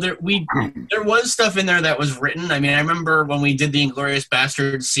 there was stuff in there that was written. I mean, I remember when we did the Inglourious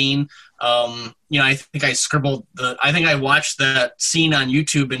Basterds scene, I think I watched that scene on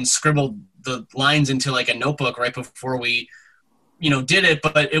YouTube and scribbled the lines into like a notebook right before we, did it,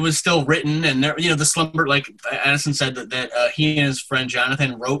 but it was still written. And there, the slumber, like Addison said that he and his friend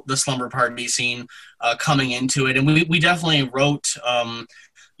Jonathan wrote the slumber party scene coming into it. And we definitely wrote, a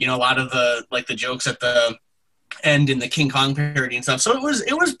lot of the jokes at the end in the King Kong parody and stuff. So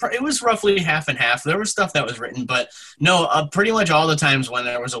it was roughly half and half. There was stuff that was written, but no, pretty much all the times when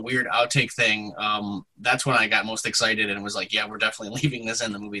there was a weird outtake thing, that's when I got most excited and was like, yeah, we're definitely leaving this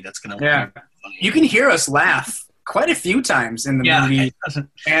in the movie. That's going to be funny. You can hear us laugh quite a few times in the movie.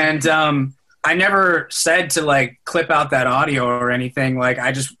 And I never said to like clip out that audio or anything. Like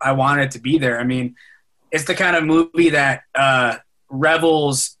I wanted it to be there. I mean, it's the kind of movie that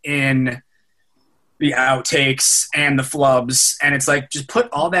revels in the outtakes and the flubs, and it's like, just put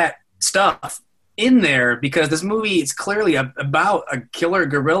all that stuff in there, because this movie is clearly about a killer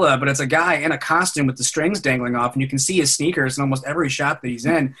gorilla, but it's a guy in a costume with the strings dangling off, and you can see his sneakers in almost every shot that he's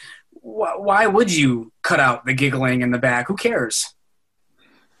in. Why would you cut out the giggling in the back? Who cares?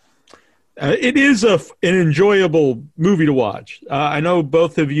 It is an enjoyable movie to watch. I know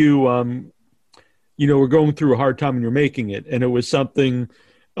both of you, were going through a hard time when you're making it, and it was something,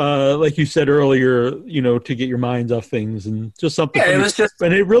 like you said earlier, to get your minds off things, and just something. Yeah, it was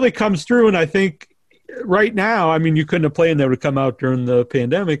and it really comes through. And I think right now, I mean, you couldn't have planned that would come out during the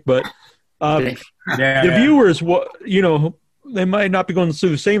pandemic, but the viewers, they might not be going through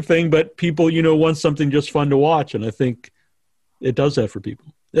the same thing, but people, want something just fun to watch, and I think it does that for people.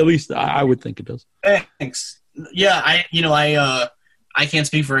 At least I would think it does. Thanks. Yeah, I can't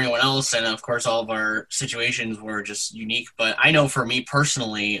speak for anyone else, and of course all of our situations were just unique, but I know for me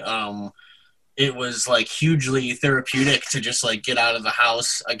personally, it was like hugely therapeutic to just like get out of the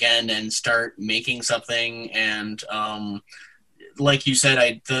house again and start making something. And like you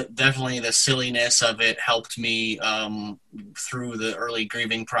said, definitely the silliness of it helped me through the early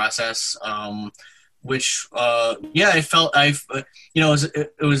grieving process, which it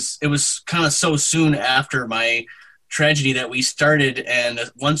was kind of so soon after my tragedy that we started, and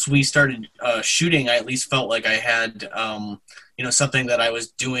once we started shooting, I at least felt like I had something that I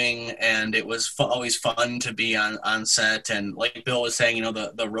was doing, and it was always fun to be on set. And like Bill was saying,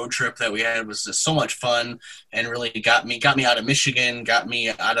 the road trip that we had was just so much fun, and really got me out of Michigan, got me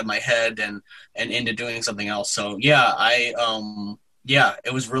out of my head and into doing something else. So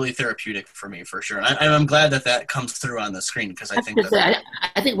it was really therapeutic for me, for sure. And I'm glad that comes through on the screen, because I think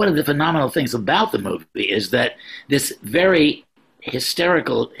I think one of the phenomenal things about the movie is that this very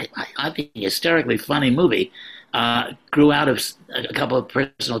hysterically funny movie grew out of a couple of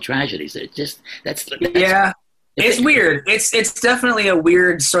personal tragedies. It's weird. It's definitely a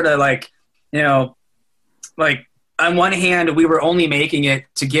weird sort of like on one hand, we were only making it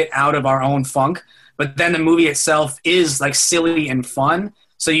to get out of our own funk, but then the movie itself is like silly and fun.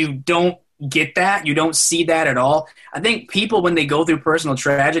 So you don't get that. You don't see that at all. I think people, when they go through personal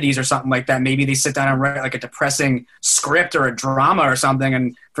tragedies or something like that, maybe they sit down and write like a depressing script or a drama or something.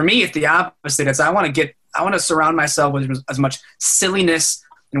 And for me, it's the opposite. It's I want to surround myself with as much silliness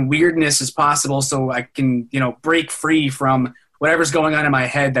and weirdness as possible, so I can, break free from whatever's going on in my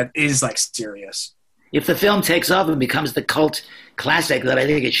head that is like serious. If the film takes off and becomes the cult classic that I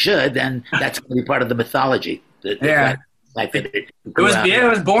think it should, then that's going to be part of the mythology. It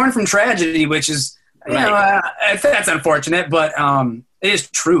was born from tragedy, which is, that's unfortunate, but it is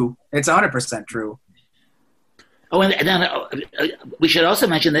true. It's 100% true. Oh, and then we should also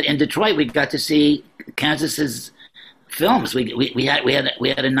mention that in Detroit, we got to see Kansas's films. We had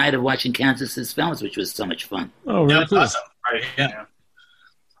a night of watching Kansas's films, which was so much fun. Oh, really cool. Awesome. Right. Yeah.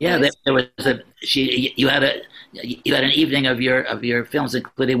 Yeah, there was you had an evening of your films,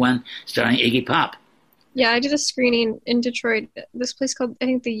 including one starring Iggy Pop. Yeah, I did a screening in Detroit. This place called, I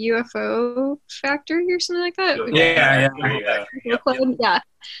think, the UFO Factory or something like that.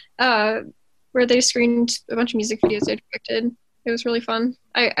 Yeah. Where they screened a bunch of music videos I directed. It was really fun.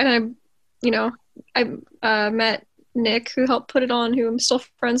 I met Nick, who helped put it on, who I'm still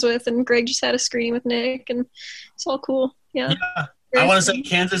friends with, and Greg just had a screening with Nick, and it's all cool. Yeah. I want to say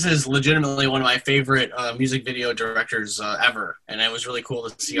Kansas is legitimately one of my favorite music video directors ever, and it was really cool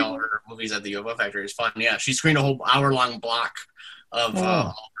to see all her movies at the UFO Factory. It was fun. Yeah, she screened a whole hour-long block of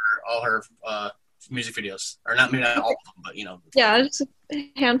all her music videos, or not maybe not all of them, but Yeah, just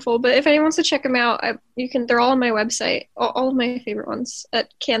a handful. But if anyone wants to check them out, they're all on my website. All of my favorite ones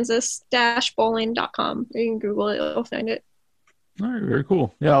at kansas-bowling.com. You can Google it; you'll find it. All right, very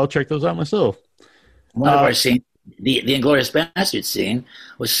cool. Yeah, I'll check those out myself. One of our scenes, the Inglourious Basterds scene,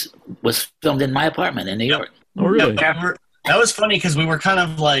 was filmed in my apartment in New York. Oh, really? Yeah, that was funny because we were kind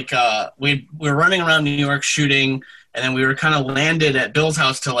of like we were running around New York shooting, and then we were kind of landed at Bill's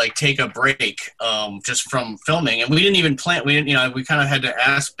house to like take a break just from filming, and we didn't even plan. We kind of had to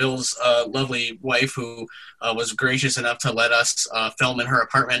ask Bill's lovely wife, who was gracious enough to let us film in her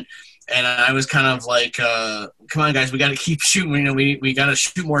apartment. And I was kind of like, come on, guys, we got to keep shooting. We got to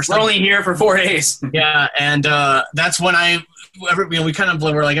shoot more stuff. We're only here for 4 days. Yeah, and that's when we kind of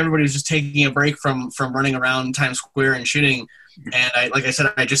were like, everybody was just taking a break from running around Times Square and shooting. And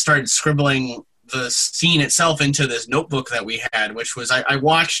I just started scribbling the scene itself into this notebook that we had, which was I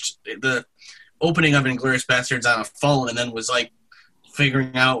watched the opening of Inglourious Basterds on a phone, and then was like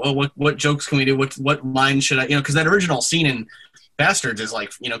figuring out, what jokes can we do? What line should I, because that original scene in Bastards is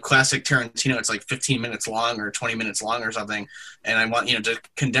like, classic Tarantino. It's like 15 minutes long or 20 minutes long or something. And I want, to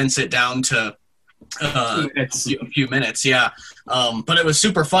condense it down to a few minutes. Yeah. But it was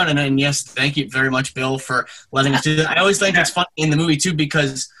super fun. And then, yes, thank you very much, Bill, for letting us do that. I always think it's fun in the movie too,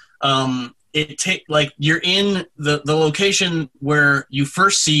 because you're in the location where you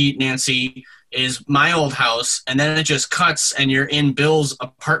first see Nancy is my old house. And then it just cuts and you're in Bill's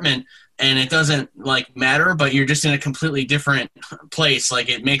apartment. And it doesn't matter, but you're just in a completely different place. Like,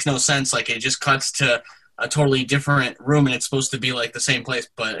 it makes no sense. Like, it just cuts to a totally different room, and it's supposed to be like the same place,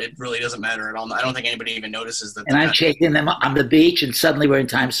 but it really doesn't matter at all. I don't think anybody even notices that. And I'm chasing them on the beach, and suddenly we're in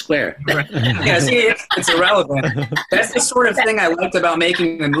Times Square. Yeah, see, it's irrelevant. That's the sort of thing I liked about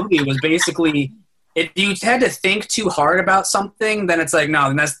making the movie, was basically, if you had to think too hard about something, then it's like,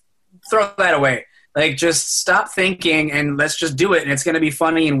 no, then throw that away. Like, just stop thinking and let's just do it, and it's going to be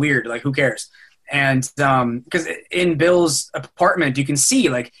funny and weird. Like, who cares? And because in Bill's apartment, you can see,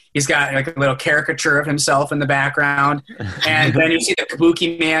 he's got, a little caricature of himself in the background. And then you see the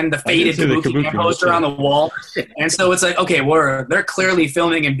Kabuki Man, the faded Kabuki Man poster on the wall. And so it's like, okay, they're clearly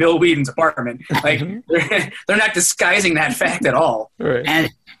filming in Bill Whedon's apartment. Like, they're not disguising that fact at all.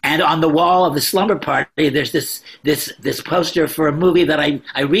 Right. And on the wall of the slumber party, there's this poster for a movie that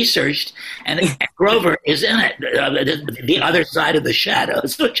I researched, and Grover is in it, the other side of the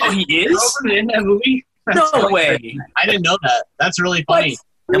shadows. Oh, he is? Grover in that movie? No way. I didn't know that. That's really funny.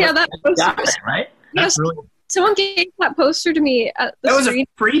 Yeah, that poster, right? That's really. Someone gave that poster to me at the That was screen.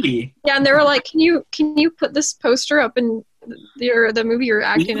 a freebie. Yeah, and they were like, "Can you put this poster up in the movie you're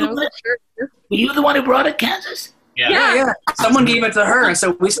acting in?" I was like, "Sure." Were you the one who brought it, Kansas? Yeah. Someone gave it to her, and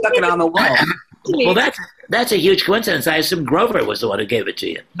so we stuck it on the wall. Well, that's a huge coincidence. I assume Grover was the one who gave it to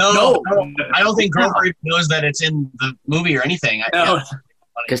you. No, I don't think Grover even knows that it's in the movie or anything.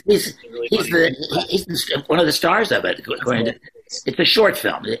 Because he's one of the stars of it. According to, it's a short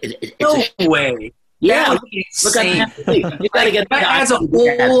film. No way. Yeah, look at that. You got to get that. Adds a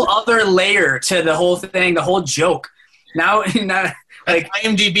whole other layer to the whole thing, the whole joke. Now,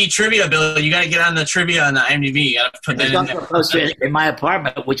 IMDb trivia, Bill. You got to get on the trivia on the IMDb. You got to put that in there. Poster in my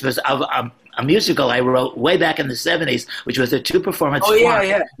apartment, which was of a musical I wrote way back in the 70s, which was a 2-performance. Oh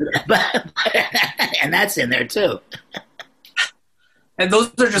yeah. And that's in there too. And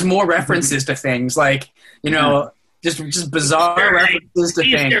those are just more references to things, just bizarre references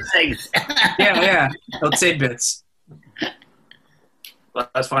to things. Yeah. Those tidbits. Well,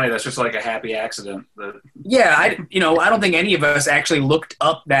 that's funny. That's just like a happy accident. Yeah, I don't think any of us actually looked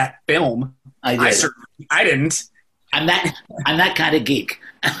up that film. I didn't. I'm that kind of geek.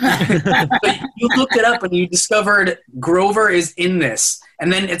 But you looked it up and you discovered Grover is in this,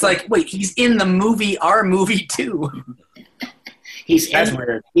 and then it's like, wait, he's in the movie, our movie too. That's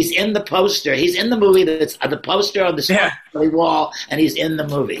weird. He's in the poster. He's in the movie. That's the poster on the wall, and he's in the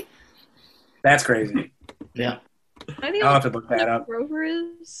movie. That's crazy. Yeah. I'll have to look that up. Grover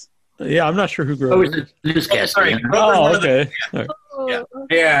is? Yeah, I'm not sure who Grover is. Newscaster. Sorry. Oh, okay. All right. Yeah.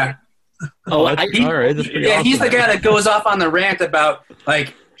 Yeah. Oh, all right. That's pretty awesome. He's the guy that goes off on the rant about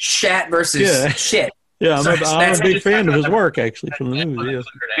like shat versus shit. Yeah, I'm That's a big fan of his work, actually, from the movie.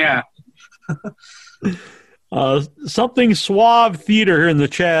 Yeah. Something Suave Theater here in the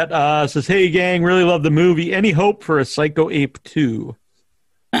chat says, "Hey gang, really love the movie. Any hope for a Psycho Ape 2?"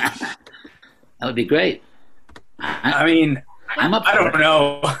 That would be great. I mean, I'm up. I don't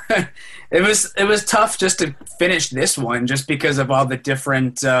know. It was tough just to finish this one, just because of all the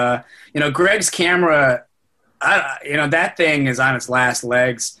different. Greg's camera. That thing is on its last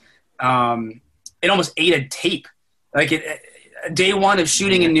legs. It almost ate a tape. Like day one of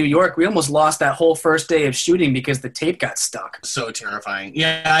shooting in New York, we almost lost that whole first day of shooting because the tape got stuck. So terrifying.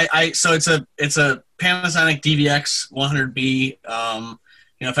 Yeah, so it's a Panasonic DVX 100B.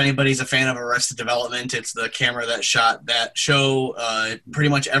 If anybody's a fan of Arrested Development, it's the camera that shot that show. Pretty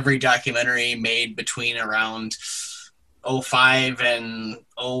much every documentary made between around 05 and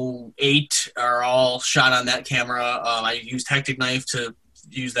 08 are all shot on that camera. I used Hectic Knife to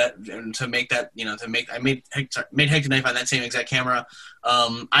use that and to make that, I made Hectic Knife on that same exact camera.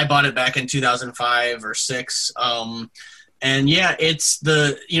 I bought it back in 2005 or 6. And yeah, it's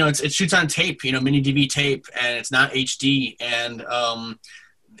it shoots on tape, mini DV tape, and it's not HD, and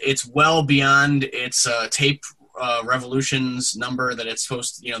it's well beyond its tape revolutions number that it's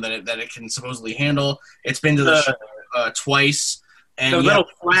supposed to, that it can supposedly handle. It's been to the show twice, and the little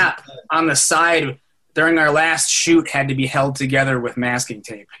flap on the side during our last shoot had to be held together with masking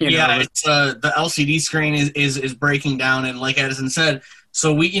tape. It's the LCD screen is breaking down, and like Addison said,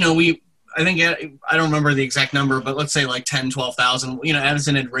 so I think I don't remember the exact number, but let's say like 10, 12,000.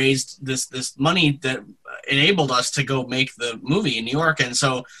 Addison had raised this money that enabled us to go make the movie in New York, and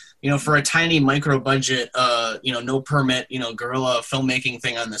so for a tiny micro budget, no permit, guerrilla filmmaking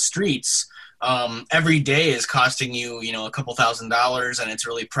thing on the streets, every day is costing you a couple $1,000s, and it's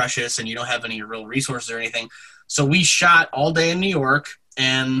really precious, and you don't have any real resources or anything. So we shot all day in New York,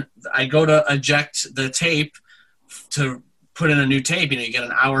 and I go to eject the tape to put in a new tape. You get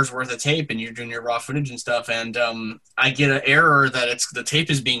an hour's worth of tape, and you're doing your raw footage and stuff, and I get an error that the tape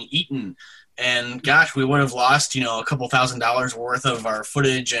is being eaten, and gosh, we would have lost a couple $1,000s worth of our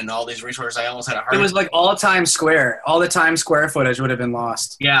footage and all these resources. I almost had a heart. It was like all the Times Square footage would have been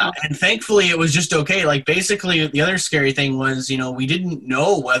lost. Yeah, and thankfully it was just okay. Like basically the other scary thing was we didn't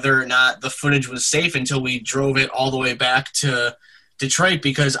know whether or not the footage was safe until we drove it all the way back to Detroit,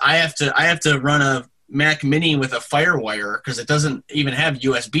 because I have to run a Mac Mini with a FireWire because it doesn't even have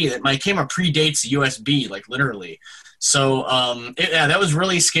USB. That my camera predates USB, like literally. So that was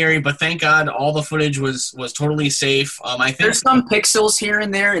really scary, but thank God all the footage was totally safe. I think there's some pixels here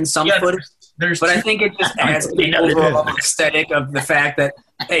and there in some footage, but I think it just adds to the overall aesthetic of the fact that,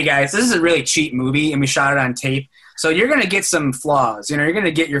 hey guys, this is a really cheap movie and we shot it on tape, so you're gonna get some flaws. You're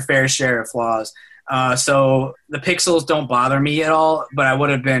gonna get your fair share of flaws. So the pixels don't bother me at all, but I would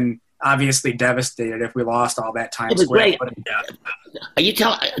have been obviously devastated if we lost all that time. Greg, are you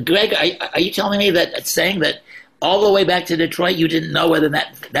telling me that saying that all the way back to Detroit you didn't know whether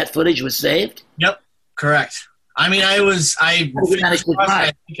that footage was saved? Yep, correct. I mean, I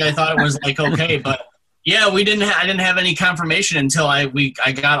thought it was like okay, but yeah, I didn't have any confirmation until I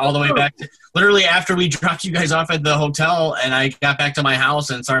got all the way back to, literally after we dropped you guys off at the hotel, and I got back to my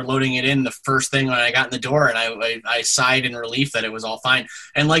house and started loading it in the first thing when I got in the door, and I sighed in relief that it was all fine.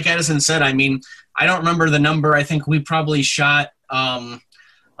 And like Edison said, I mean, I don't remember the number. I think we probably shot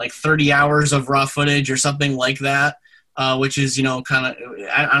like 30 hours of raw footage or something like that, which is kind of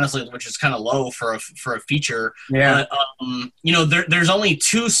honestly, which is kind of low for a feature. Yeah. But, there's only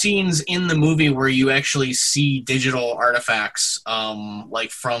 2 scenes in the movie where you actually see digital artifacts,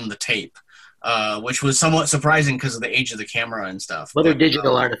 like from the tape, which was somewhat surprising because of the age of the camera and stuff. What are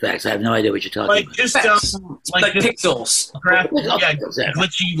digital artifacts? I have no idea what you're talking about. Just like pixels,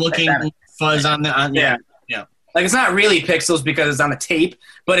 glitchy looking fuzz on the yeah. Like it's not really pixels because it's on the tape,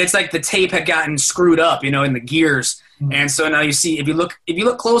 but it's like the tape had gotten screwed up, in the gears, and so now you see if you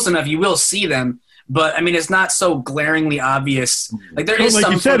look close enough, you will see them. But I mean, it's not so glaringly obvious. Like there is, like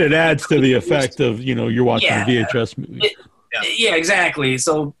some you said, it adds to the effect of you're watching a VHS movie. Yeah, exactly.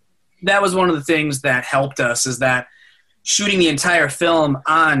 So that was one of the things that helped us, is that shooting the entire film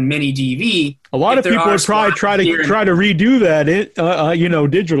on mini DV. A lot of people would probably try to redo that,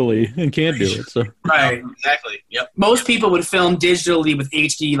 digitally, and can't do it. So right, exactly. Yep. Most people would film digitally with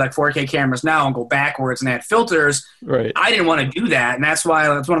HD, like 4K cameras now, and go backwards and add filters. Right. I didn't want to do that, and that's one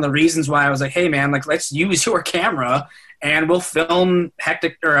of the reasons why I was like, "Hey, man, like let's use your camera and we'll film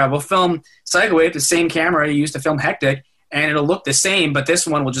Hectic, or we'll film Psycho with the same camera you used to film Hectic, and it'll look the same, but this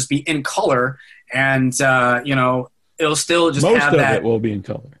one will just be in color, and it'll still just most have of that. it will be in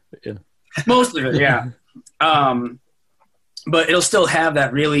color. Yeah. Most of it, yeah. But it'll still have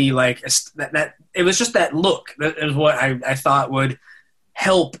that really like that. It was just that look that is what I thought would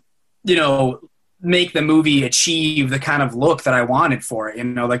help, make the movie achieve the kind of look that I wanted for it.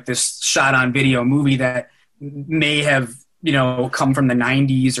 Like this shot on video movie that may have come from the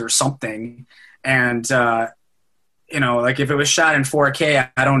 90s or something, and like if it was shot in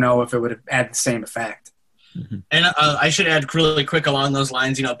 4K, I don't know if it would have had the same effect. Mm-hmm. And I should add really quick along those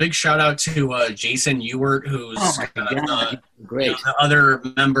lines, big shout out to Jason Ewert, who's great. The other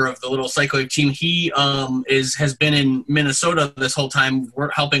member of the Little Psycho Wave team. He has been in Minnesota this whole time,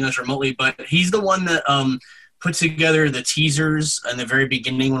 helping us remotely, but he's the one that put together the teasers in the very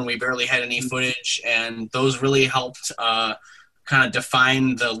beginning when we barely had any footage, and those really helped kind of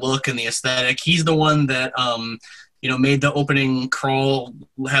define the look and the aesthetic. He's the one that made the opening crawl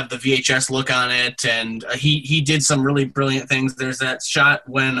have the VHS look on it, and he did some really brilliant things. There's that shot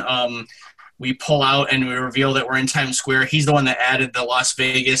when we pull out and we reveal that we're in Times Square. He's the one that added the Las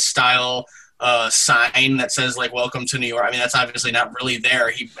Vegas style sign that says like "Welcome to New York." I mean, that's obviously not really there.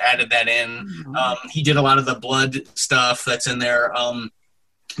 He added that in. He did a lot of the blood stuff that's in there.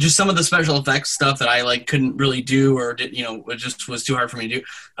 Just some of the special effects stuff that I couldn't really do, or did, it just was too hard for me to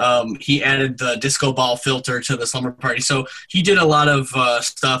do. He added the disco ball filter to the slumber party, so he did a lot of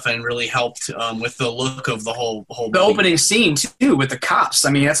stuff and really helped with the look of the whole. The opening scene too with the cops.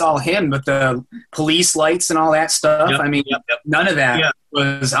 I mean, that's all him, but the police lights and all that stuff. Yep, I mean, none of that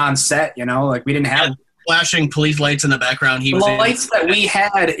was on set. Like we didn't have. Flashing police lights in the background. The lights that we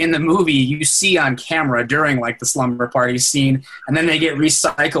had in the movie, you see on camera during the slumber party scene, and then they get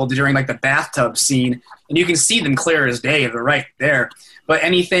recycled during the bathtub scene, and you can see them clear as day. They're right there. But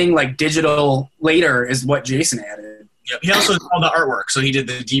anything digital later is what Jason added. Yep. He also did all the artwork, so he did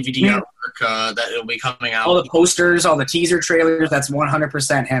the DVD artwork that will be coming out. All the posters, all the teaser trailers. That's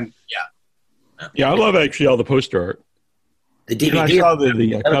 100% him. Yeah, I love actually all the poster art. The DVD. I saw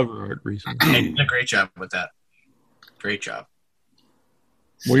the cover art recently. He did a great job with that. Great job.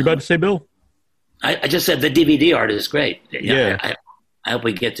 What were you about to say, Bill? I just said the DVD art is great. Yeah. I hope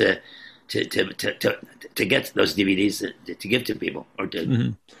we get to get those DVDs to give to people or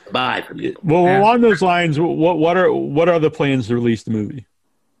to buy for people. Well, along those lines, what are the plans to release the movie?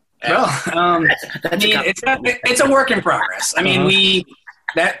 Well, it's a work in progress. I mean,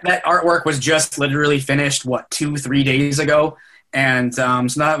 that artwork was just literally finished 2-3 days ago, and so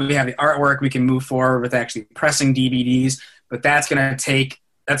now that we have the artwork, we can move forward with actually pressing DVDs. But that's going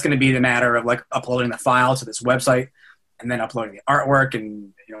to be the matter of uploading the file to this website, and then uploading the artwork,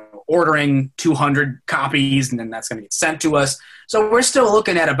 and ordering 200 copies, and then that's going to get sent to us. So we're still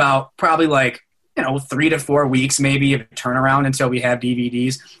looking at about probably 3 to 4 weeks maybe of a turnaround until we have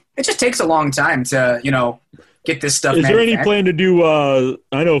DVDs. It just takes a long time to get this stuff. Is there any plan to do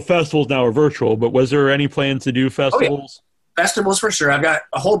I know festivals now are virtual, but was there any plans to do festivals? Festivals for sure. I've got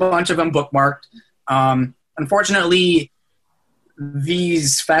a whole bunch of them bookmarked. Unfortunately,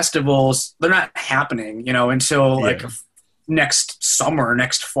 these festivals, they're not happening until next summer,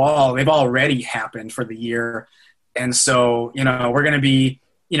 next fall. They've already happened for the year, and so we're going to be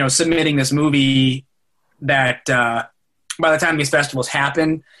submitting this movie that by the time these festivals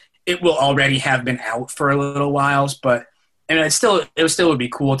happen, it will already have been out for a little while, but it still would be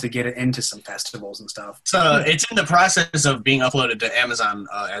cool to get it into some festivals and stuff. So it's in the process of being uploaded to Amazon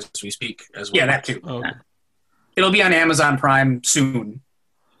as we speak as well. Yeah, that too. Oh. It'll be on Amazon Prime soon.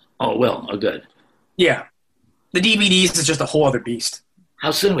 Oh, well, oh, good. Yeah. The DVDs is just a whole other beast.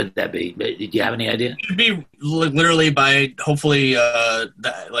 How soon would that be? Do you have any idea? It should be literally by hopefully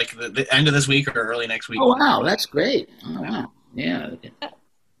the end of this week or early next week. Oh, wow. That's great. Oh, wow. Yeah.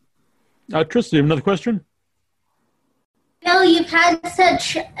 Tristan, you have another question? Bill, you've had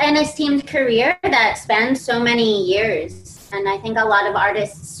such an esteemed career that spans so many years, and I think a lot of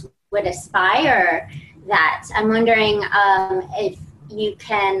artists would aspire that. I'm wondering if you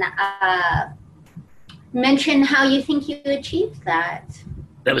can mention how you think you achieved that.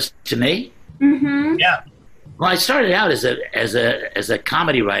 That was to me? Mm-hmm. Yeah. Well, I started out as a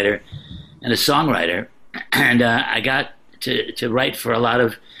comedy writer and a songwriter, and I got to write for a lot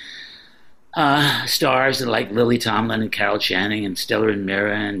of stars like Lily Tomlin and Carol Channing and Stella and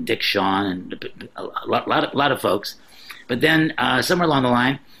Mira and Dick Shawn and a lot of folks. But then somewhere along the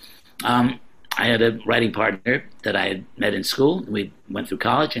line, I I had a writing partner that I had met in school. We went through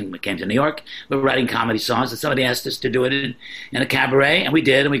college and we came to New York. We were writing comedy songs, and somebody asked us to do it in a cabaret, and we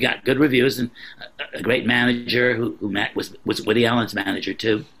did, and we got good reviews, and a great manager who was Woody Allen's manager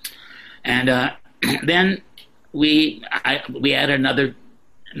too. And then we added another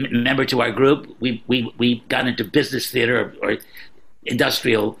member to our group. We got into business theater or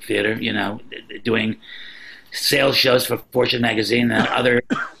industrial theater, doing sales shows for Fortune magazine and other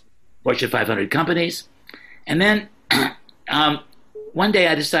Fortune 500 companies. And then one day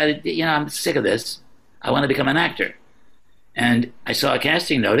I decided, I'm sick of this. I want to become an actor. And I saw a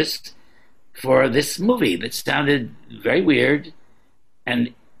casting notice for this movie that sounded very weird.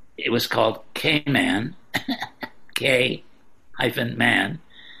 And it was called K-Man, K-Man.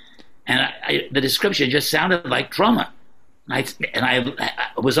 And the description just sounded like Trauma. I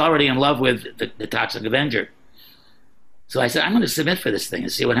was already in love with the Toxic Avenger. So I said, I'm going to submit for this thing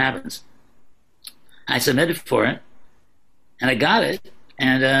and see what happens. I submitted for it, and I got it.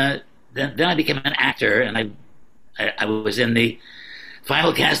 And then I became an actor, and I was in the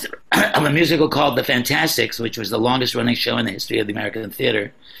final cast of a musical called The Fantastics, which was the longest-running show in the history of the American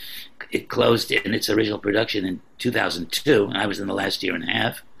theater. It closed in its original production in 2002, and I was in the last year and a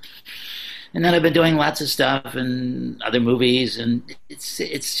half. And then I've been doing lots of stuff and other movies, and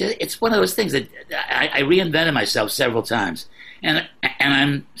it's one of those things that I reinvented myself several times, and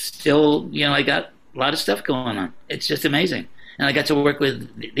I'm still, I got a lot of stuff going on. It's just amazing, and I got to work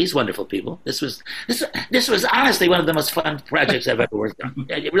with these wonderful people. This was honestly one of the most fun projects I've ever worked on.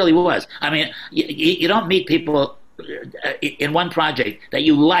 It really was. I mean, you don't meet people in one project that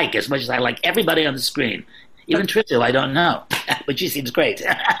you like as much as I like everybody on the screen. Even Trisha, I don't know, but she seems great.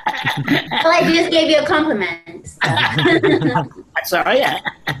 Well, I just gave you a compliment. So. Sorry,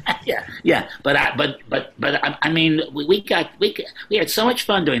 yeah. But I mean, we had so much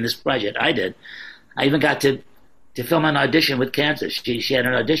fun doing this project. I did. I even got to film an audition with Kansas. She had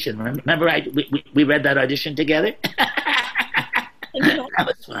an audition. Remember, we read that audition together. That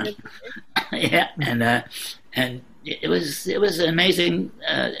was fun. Yeah, and it was an amazing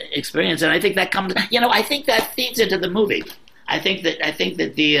experience, and I think that comes. I think that feeds into the movie. I think that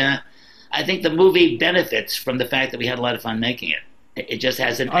the movie benefits from the fact that we had a lot of fun making it. It just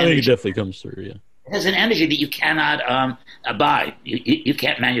has an. I think it definitely comes through. Yeah, it has an energy that you cannot buy. You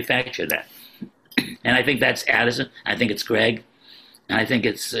can't manufacture that. And I think that's Addison. I think it's Greg, and I think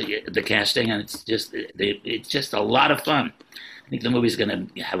it's the casting, and it's just a lot of fun. I think the movie's going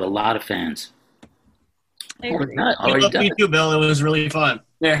to have a lot of fans. Me too, Bill. It was really fun.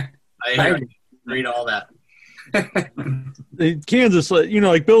 Yeah, I read all that. Kansas,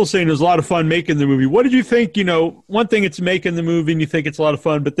 like Bill's saying, it was a lot of fun making the movie. What did you think? One thing it's making the movie, and you think it's a lot of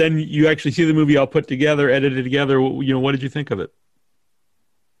fun, but then you actually see the movie all put together, edited together. What did you think of it?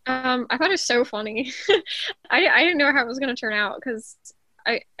 I thought it was so funny. I didn't know how it was going to turn out because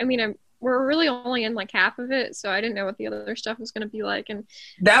we're really only in like half of it, so I didn't know what the other stuff was going to be like. And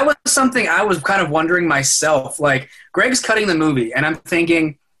that was something I was kind of wondering myself. Like, Greg's cutting the movie, and I'm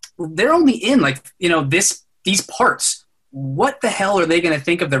thinking, they're only in these parts. What the hell are they going to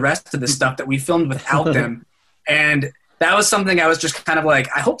think of the rest of the stuff that we filmed without them? And that was something I was just kind of like,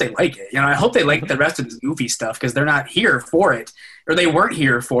 I hope they like it. I hope they like the rest of this goofy stuff because they're not here for it, or they weren't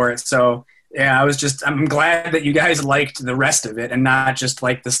here for it. So. Yeah, I'm glad that you guys liked the rest of it and not just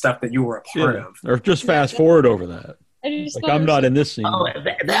like the stuff that you were a part of. Or just fast forward over that. I'm not in this scene. Oh,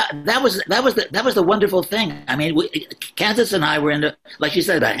 that was the wonderful thing. I mean, Kansas and I were in like you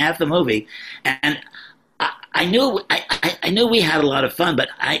said, about half the movie, and I knew we had a lot of fun, but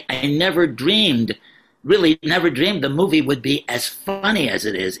I never dreamed the movie would be as funny as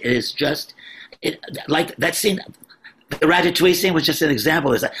it is. It is just like that scene. The Ratatouille scene was just an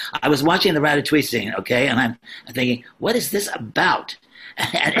example. I was watching the Ratatouille scene, okay, and I'm thinking, what is this about?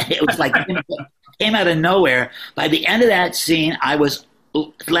 And it was like it came out of nowhere. By the end of that scene, I was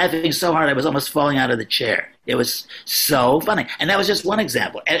laughing so hard I was almost falling out of the chair. It was so funny, and that was just one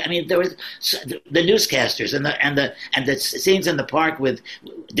example. I mean, there was the newscasters and the scenes in the park with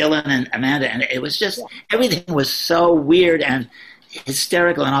Dylan and Amanda, and it was just everything was so weird and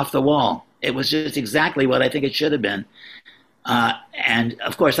hysterical and off the wall. It was just exactly what I think it should have been. And,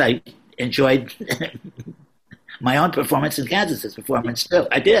 of course, I enjoyed my own performance and Kansas's performance, too.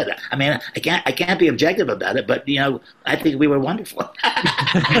 I did. I mean, I can't be objective about it, but, I think we were wonderful.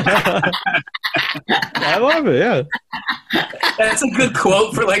 I love it, yeah. That's a good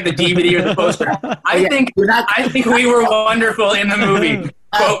quote for, like, the DVD or the poster. I think we were wonderful in the movie.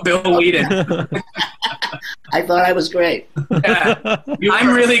 Quote Bill Whedon. I thought I was great. Yeah.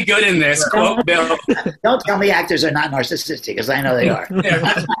 I'm really good in this. Quote Bill. Don't tell me actors are not narcissistic, because I know they are.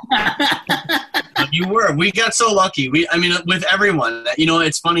 You were. We got so lucky. I mean, with everyone.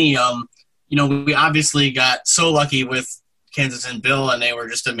 It's funny. We obviously got so lucky with Kansas and Bill, and they were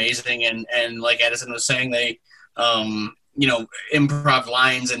just amazing. And like Addison was saying, they, improv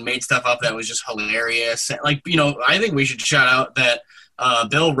lines and made stuff up that was just hilarious. Like, I think we should shout out that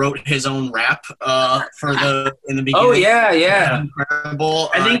Bill wrote his own rap in the beginning. Oh yeah. Incredible.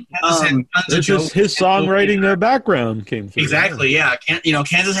 I think it's just his songwriting background came through. Exactly. Yeah.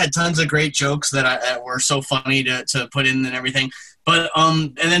 Kansas had tons of great jokes that were so funny to put in and everything. But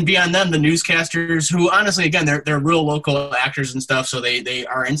and then beyond them, the newscasters, who honestly, again, they're real local actors and stuff, so they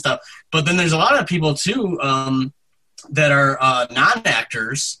are in stuff. But then there's a lot of people too that are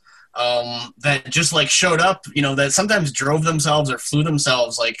non-actors. That just like showed up, that sometimes drove themselves or flew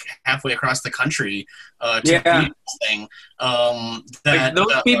themselves like halfway across the country to do this thing. Like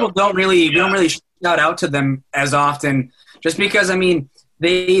those people we don't really shout out to them as often, just because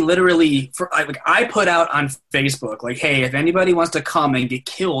they literally I put out on Facebook like, hey, if anybody wants to come and get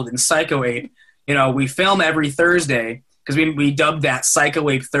killed in Psycho Ape, we film every Thursday. Because we dubbed that Psycho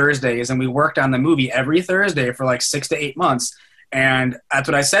Ape Thursdays, and we worked on the movie every Thursday for like 6 to 8 months. And that's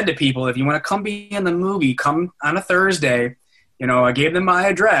what I said to people. If you want to come be in the movie, come on a Thursday. I gave them my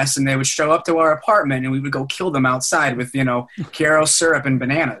address, and they would show up to our apartment, and we would go kill them outside with, Karo syrup and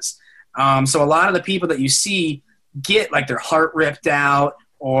bananas. So a lot of the people that you see get like their heart ripped out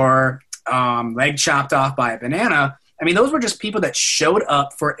or leg chopped off by a banana, those were just people that showed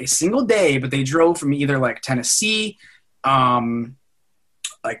up for a single day, but they drove from either like Tennessee,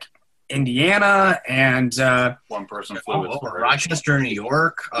 like Indiana, and one person flew with Rochester, New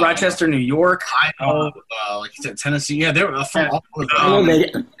York. Idaho, like Tennessee. Yeah, they were from all over.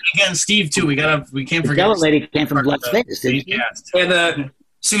 Again, Steve too. We can't forget. The lady came from Las Vegas, didn't she? Yeah, the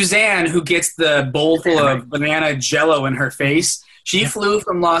Suzanne who gets the bowl full of banana Jello in her face. She flew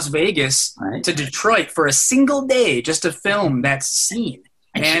from Las Vegas to Detroit for a single day just to film that scene.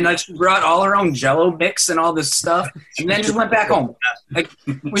 And she brought all her own Jello mix and all this stuff, and then just went back home. Like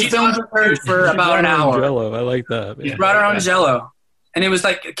we filmed with her for about an hour. Jello, I like that. She brought her own Jello, and it was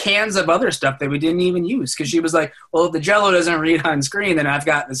like cans of other stuff that we didn't even use, because she was like, "Well, if the Jello doesn't read on screen, then I've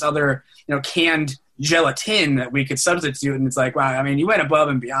got this other, canned gelatin that we could substitute." And it's like, wow, you went above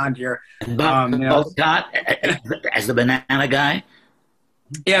and beyond here. Bob Scott as the banana guy.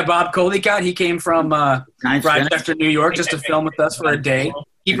 Yeah, Bob Coleycott, he came from Rochester, New York, just to film with us for a day.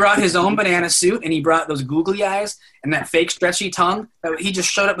 He brought his own banana suit, and he brought those googly eyes and that fake stretchy tongue. He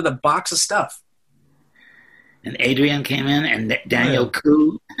just showed up with a box of stuff. And Adrian came in, and Daniel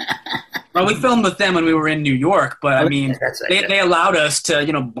Koo. Well, we filmed with them when we were in New York, but they allowed us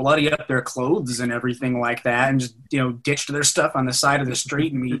to, bloody up their clothes and everything like that, and just, ditched their stuff on the side of the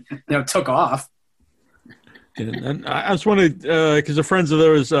street, and we, took off. And I just wanted, because the friends of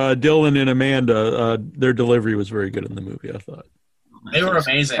theirs, Dylan and Amanda, their delivery was very good in the movie, I thought. They were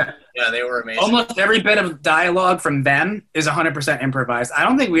amazing. Yeah, they were amazing. Almost every bit of dialogue from them is 100% improvised. I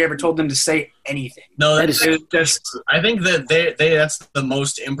don't think we ever told them to say anything. No, I think that they that's the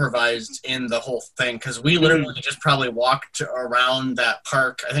most improvised in the whole thing, because we literally just probably walked around that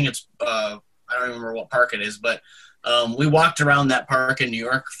park. I think it's I don't remember what park it is, but we walked around that park in New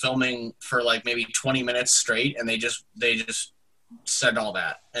York filming for like maybe 20 minutes straight, and they just said all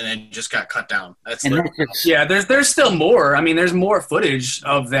that, and it just got cut down. There's still more. There's more footage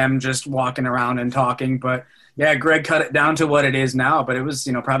of them just walking around and talking, but yeah, Greg cut it down to what it is now, but it was,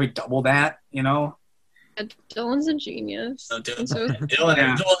 probably double that, Dylan's a genius.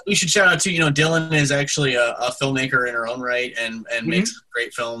 Dylan, we should shout out to, Dylan is actually a filmmaker in her own right, and makes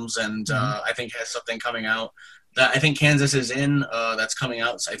great films, and I think has something coming out that I think Kansas is in, that's coming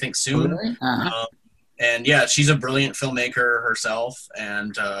out, I think, soon. Really? Uh-huh. And yeah, she's a brilliant filmmaker herself,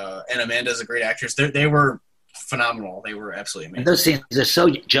 and Amanda's a great actress. They were phenomenal. They were absolutely amazing. And those scenes are so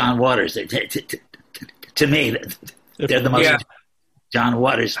John Waters. To me, they're the most John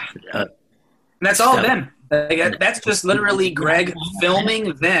Waters. And that's all them. That's just literally Greg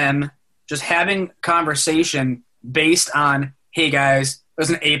filming them, just having conversation based on, hey guys, there's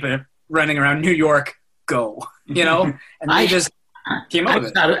an ape running around New York, go. And they just came up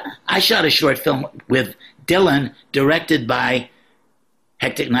with it. I shot a short film with Dylan, directed by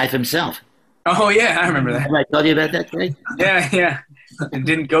Hectic Knife himself. Oh, yeah, I remember that. Have I told you about that, Greg? Yeah. It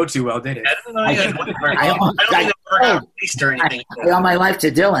didn't go too well, did it? I owe my life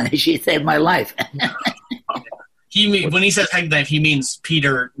to Dylan. She saved my life. When he says Hagknife, he means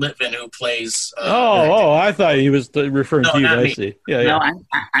Peter Litvin, who plays. I thought he was referring to you. Not I me. see. Yeah, No,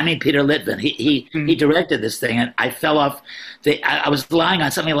 I mean Peter Litvin. He directed this thing, and I fell off. I was lying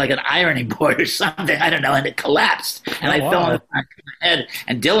on something like an ironing board or something. I don't know, and it collapsed, and I fell on my head.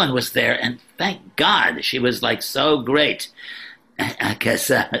 And Dylan was there, and thank God she was like so great. I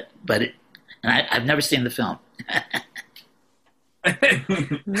guess, I've never seen the film.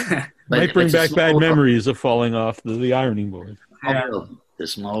 Might bring back bad memories of falling off the ironing board. The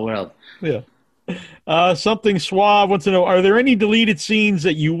small world. Yeah. Something Suave wants to know, are there any deleted scenes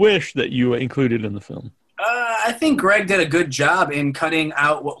that you wish that you included in the film? I think Greg did a good job in cutting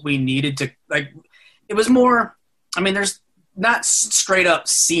out what we needed to, like, it was more, I mean, there's not straight up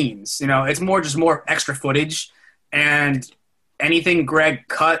scenes, you know, it's more extra footage, and anything Greg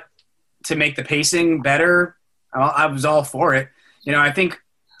cut to make the pacing better, I was all for it. You know, I think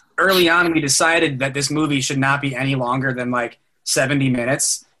early on we decided that this movie should not be any longer than like 70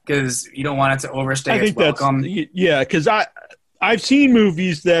 minutes because you don't want it to overstay its welcome. Yeah, because I've seen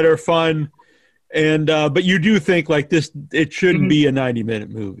movies that are fun, and but you do think like this, it shouldn't be a 90-minute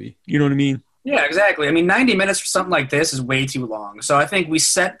movie. You know what I mean? Yeah, exactly. I mean, 90 minutes for something like this is way too long. So I think we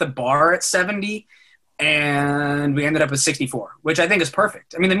set the bar at 70, and we ended up with 64, which I think is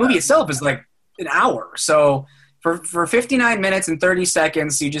perfect. I mean, the movie itself is like an hour, so for 59 minutes and 30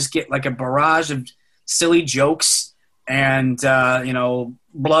 seconds, you just get like a barrage of silly jokes and, you know,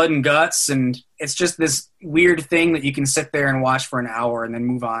 blood and guts. And it's just this weird thing that you can sit there and watch for an hour and then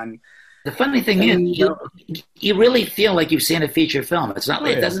move on. The funny thing is, you really feel like you've seen a feeture film. It's not.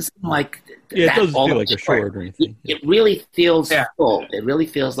 It doesn't seem like. Yeah, it doesn't feel like a short or anything. It really feels full. It really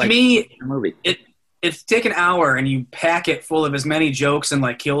feels like a movie. If take an hour and you pack it full of as many jokes and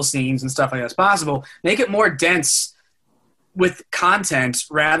like kill scenes and stuff like that as possible, make it more dense with content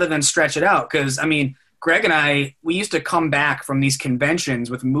rather than stretch it out. Because, I mean, Greg and I, we used to come back from these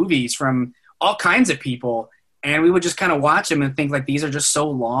conventions with movies from all kinds of people, and we would just kind of watch them and think like these are just so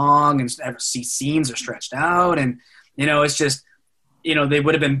long and scenes are stretched out. And, you know, it's just, you know, they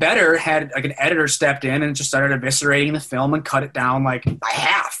would have been better had like an editor stepped in and just started eviscerating the film and cut it down like by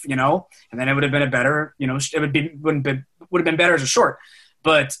half, you know, and then it would have been a better, you know, it would have been better as a short.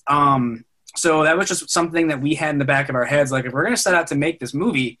 But so that was just something that we had in the back of our heads. Like, if we're going to set out to make this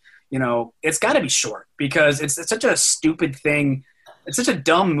movie, you know, it's got to be short because it's such a stupid thing. It's such a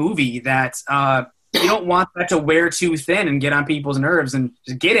dumb movie that you don't want that to wear too thin and get on people's nerves, and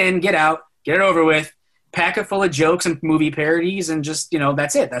just get in, get out, get it over with. Pack it full of jokes and movie parodies, and just, you know,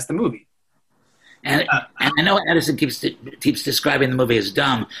 that's it. That's the movie. And I know Edison keeps describing the movie as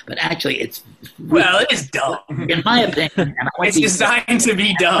dumb, but actually it's... Well, it is dumb. In my opinion. It's designed to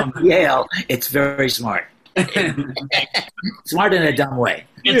be dumb. Yale, it's very smart. Smart in a dumb way.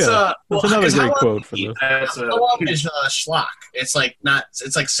 It's that's another great quote for this. How long is Schlock? It's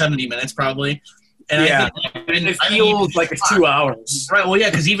like 70 minutes probably. And yeah, it feels like it's 2 hours. Right, well, yeah,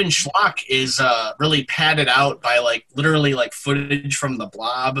 because even Schlock is really padded out by, like, literally, like, footage from The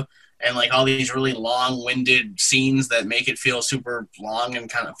Blob and, like, all these really long-winded scenes that make it feel super long and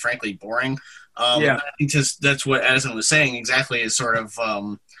kind of, frankly, boring. I think that's what Edison was saying exactly, is sort of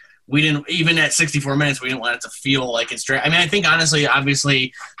we didn't, even at 64 minutes, we didn't want it to feel like it's I mean, I think, honestly,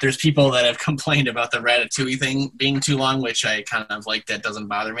 obviously, there's people that have complained about the Ratatouille thing being too long, which I kind of, like, that doesn't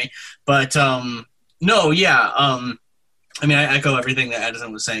bother me. But, no, yeah. I mean, I echo everything that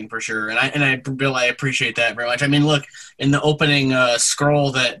Edison was saying for sure, and Bill, I appreciate that very much. I mean, look, in the opening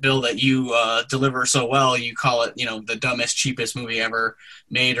scroll that Bill, that you deliver so well, you call it, you know, the dumbest, cheapest movie ever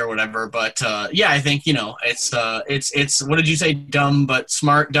made or whatever. But yeah, I think, you know, it's what did you say, dumb but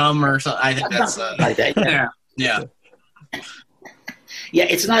smart, dumb or something? I think that's yeah. Yeah,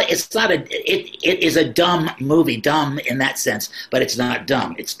 it is a dumb movie, dumb in that sense, but it's not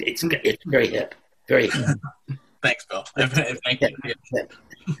dumb. It's very hip. Very hip. Thanks, Bill. Thank you.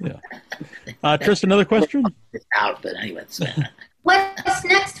 Yeah. Tristan, another question? It's out, but anyway. What's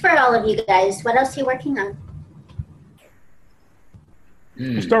next for all of you guys? What else are you working on?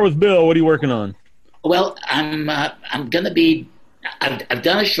 We'll start with Bill. What are you working on? Well, I'm going to be. I've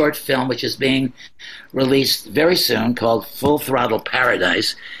done a short film which is being released very soon called Full Throttle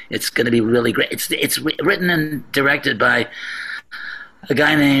Paradise. It's going to be really great. It's written and directed by a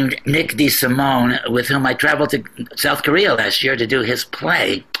guy named Nick DeSimone, with whom I traveled to South Korea last year to do his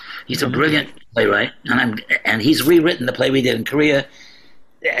play. He's a brilliant playwright, and he's rewritten the play we did in Korea.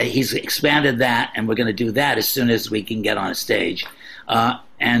 He's expanded that, and we're going to do that as soon as we can get on a stage.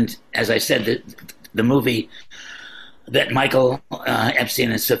 And as I said, the movie that Michael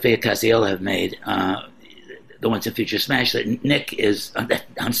Epstein and Sofia Coppola have made, the Once and Future Smash, that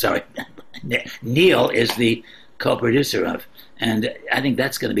Neil is the co-producer of, and I think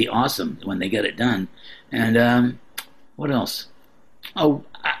that's going to be awesome when they get it done. And what else? Oh,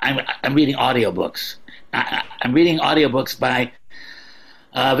 I'm reading audiobooks. I'm reading audiobooks by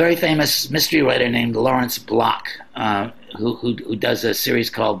a very famous mystery writer named Lawrence Block, who does a series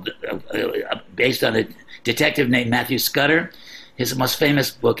called based on a detective named Matthew Scudder. His most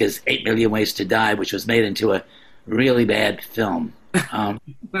famous book is 8 Million Ways to Die, which was made into a really bad film.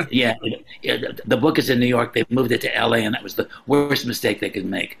 The book is in New York. They moved it to LA, and that was the worst mistake they could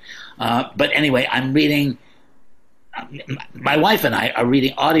make. But anyway, I'm reading. My wife and I are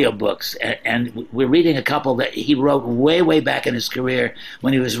reading audiobooks, and we're reading a couple that he wrote way back in his career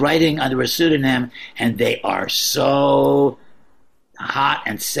when he was writing under a pseudonym, and they are so hot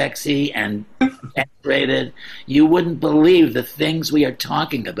and sexy and X-rated. You wouldn't believe the things we are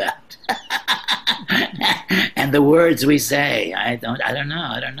talking about. And the words we say. I don't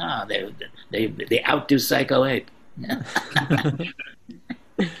know. They outdo Psycho Ape.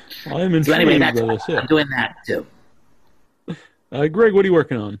 I'm intrigued. So anyway, I'm doing that too. Greg, what are you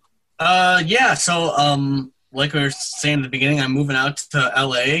working on? So like we were saying at the beginning, I'm moving out to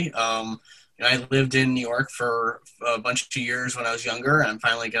LA. I lived in New York for a bunch of years when I was younger. I'm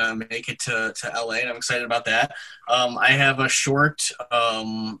finally going to make it to LA, and I'm excited about that. I have a short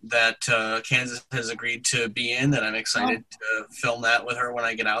that Kansas has agreed to be in that I'm excited to film that with her when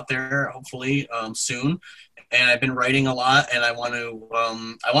I get out there, hopefully soon. And I've been writing a lot, and I want to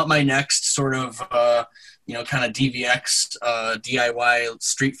I want my next sort of kind of DVX DIY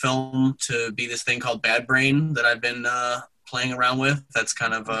street film to be this thing called Bad Brain that I've been playing around with. That's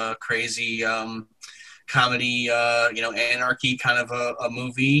kind of a crazy comedy, anarchy kind of a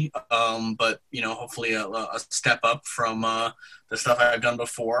movie, but hopefully a step up from the stuff I've done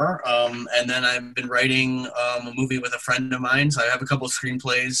before. And then I've been writing a movie with a friend of mine, so I have a couple of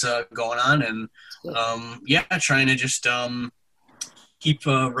screenplays going on, and trying to just keep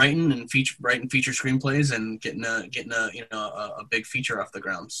writing feature screenplays and getting a big feature off the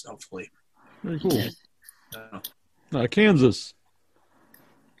ground, hopefully. Very cool. Kansas.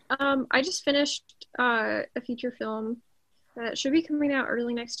 I just finished a feature film that should be coming out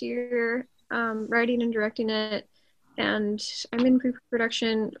early next year, writing and directing it, and I'm in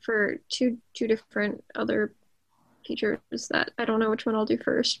pre-production for two different other features that I don't know which one I'll do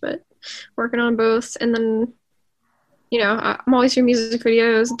first, but working on both. And then I'm always doing music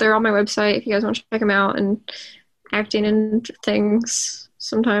videos. They're on my website if you guys want to check them out, and acting and things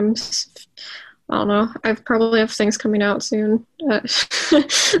sometimes. I don't know. I probably have things coming out soon. I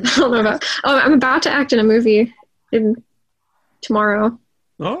don't know about. Oh, I'm about to act in a movie tomorrow.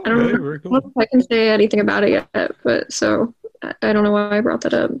 Oh, okay, I don't know very cool. if I can say anything about it yet, but so I don't know why I brought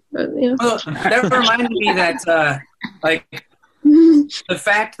that up. But Well, that reminded me that the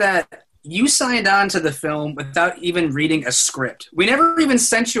fact that you signed on to the film without even reading a script. We never even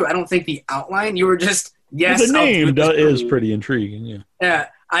sent you, I don't think, the outline. You were just yes. The name is pretty intriguing. Yeah. Yeah.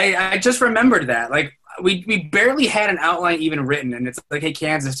 I just remembered that. Like, we barely had an outline even written, and it's like, hey,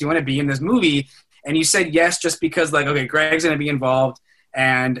 Kansas, do you want to be in this movie? And you said yes just because, like, okay, Greg's going to be involved,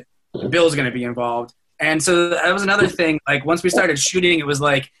 and Bill's going to be involved. And so that was another thing. Like, once we started shooting, it was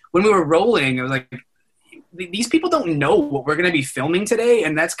like, when we were rolling, it was like, these people don't know what we're going to be filming today,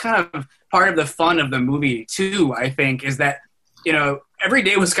 and that's kind of part of the fun of the movie, too, I think, is that, every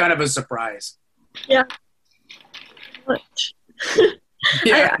day was kind of a surprise. Yeah.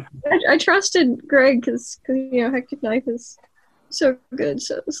 Yeah. I trusted Greg because Hectic Knife is so good.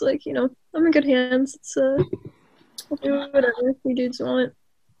 So it was like, I'm in good hands. It's I'll do whatever you dudes want.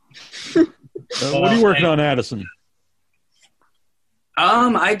 What are you working on, Addison?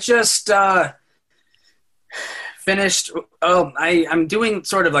 I just finished. I'm doing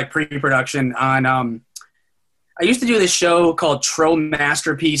sort of like pre-production on. I used to do this show called Tro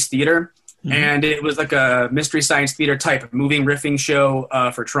Masterpiece Theater. Mm-hmm. And it was like a mystery science theater type moving riffing show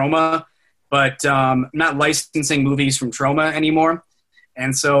for Troma, but not licensing movies from Troma anymore.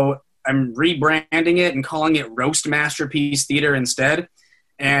 And so I'm rebranding it and calling it Roast Masterpiece Theater instead.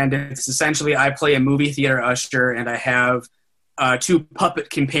 And it's essentially I play a movie theater usher, and I have two puppet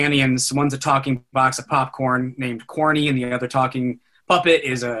companions. One's a talking box of popcorn named Corny, and the other talking puppet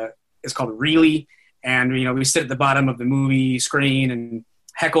is called Reely. And we sit at the bottom of the movie screen and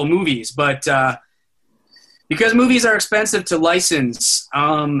heckle movies, but because movies are expensive to license,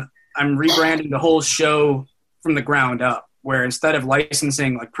 I'm rebranding the whole show from the ground up, where instead of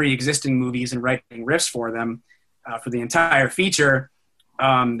licensing like pre-existing movies and writing riffs for them for the entire feature,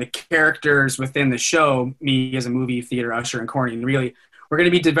 the characters within the show, me as a movie theater usher and Corny, and really we're going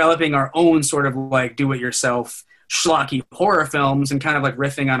to be developing our own sort of like do-it-yourself schlocky horror films and kind of like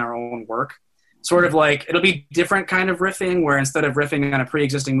riffing on our own work. sort of like it'll be different kind of riffing, where instead of riffing on a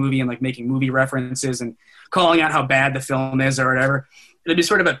pre-existing movie and like making movie references and calling out how bad the film is or whatever, it'll be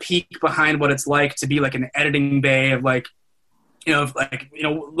sort of a peek behind what it's like to be like an editing bay of like,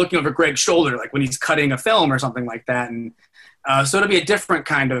 looking over Greg's shoulder, like when he's cutting a film or something like that. And so it'll be a different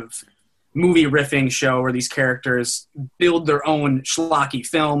kind of movie riffing show where these characters build their own schlocky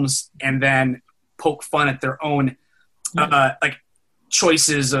films and then poke fun at their own like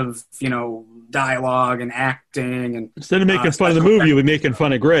choices of, dialogue and acting. And instead of making fun of the movie, we're making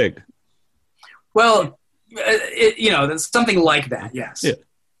fun of Greg. Well, that's something like that, yes. Yeah.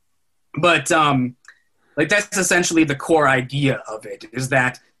 But like that's essentially the core idea of it, is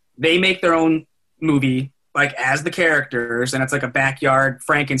that they make their own movie like as the characters, and it's like a backyard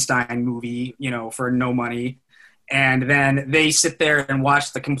Frankenstein movie, for no money. And then they sit there and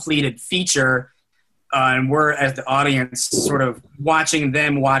watch the completed feature, and we're, as the audience, sort of watching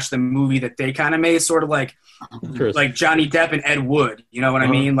them watch the movie that they kind of made, sort of like Johnny Depp and Ed Wood. You know what I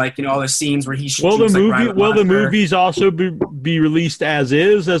mean? Like, all the scenes where he shoots. Will the movies also be released as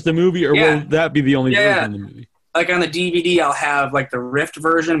the movie, or will that be the only version of the movie? Like on the DVD, I'll have like the ripped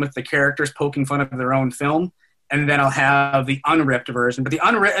version with the characters poking fun of their own film, and then I'll have the unripped version. But the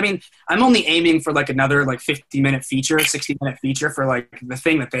unripped, I'm only aiming for like another like 50-minute feature, 60-minute feature for like the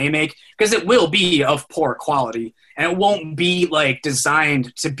thing that they make, because it will be of poor quality, and it won't be like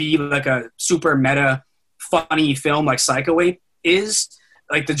designed to be like a super meta funny film like Psycho Ape is.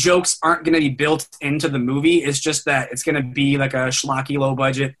 Like the jokes aren't going to be built into the movie. It's just that it's going to be like a schlocky, low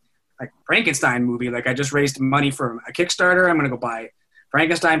budget, like Frankenstein movie. Like I just raised money for a Kickstarter. I'm going to go buy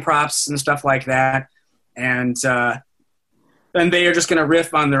Frankenstein props and stuff like that. And they are just going to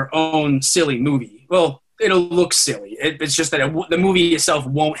riff on their own silly movie. Well, it'll look silly. It's just that the movie itself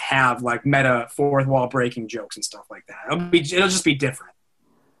won't have like meta fourth wall breaking jokes and stuff like that. It'll just be different.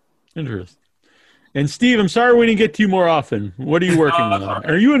 Interesting. And Steve, I'm sorry we didn't get to you more often. What are you working on?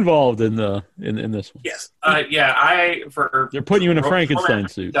 Are you involved in this one? Yes. They're putting you in a Frankenstein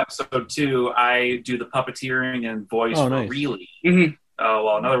suit. Episode 2, I do the puppeteering and voice for Reilly. Mm-hmm.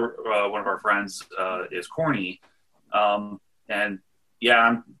 Well, another one of our friends is Corny. And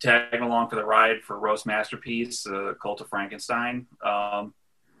I'm tagging along for the ride for Roast Masterpiece, Cult of Frankenstein. And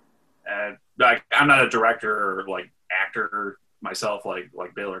I'm not a director or like actor myself,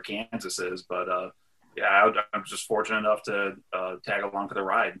 like Baylor, Kansas is, but I'm just fortunate enough to tag along for the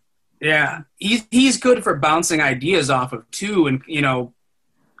ride. Yeah, he's good for bouncing ideas off of too, and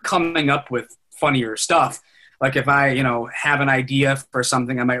coming up with funnier stuff. Like if I have an idea for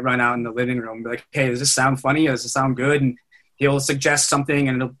something, I might run out in the living room and be like, "Hey, does this sound funny? Does it sound good?" And he'll suggest something,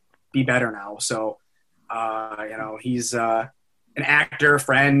 and it'll be better now. So, he's an actor,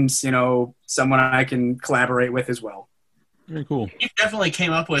 friend, someone I can collaborate with as well. Very cool. You definitely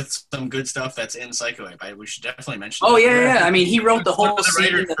came up with some good stuff that's in Psycho Ape. We should definitely mention. Oh yeah. He wrote the whole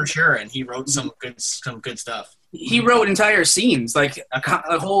scene for sure, and he wrote some good stuff. He wrote entire scenes, like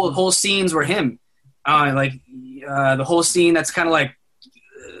the whole scenes were him. The whole scene that's kind of like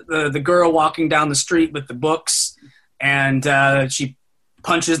the girl walking down the street with the books, and she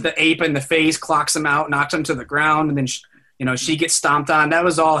punches the ape in the face, clocks him out, knocks him to the ground, and then she gets stomped on. That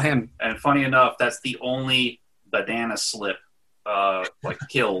was all him. And funny enough, that's the only banana slip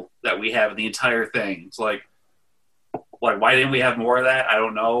kill that we have in the entire thing. It's like why didn't we have more of that? I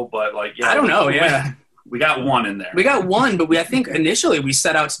don't know, but I don't know. Yeah, we got one in there. We got one, but I think initially we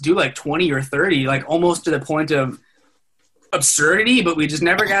set out to do like 20 or 30, like almost to the point of absurdity, but we just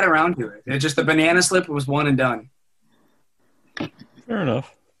never got around to it. It's just the banana slip was one and done. Fair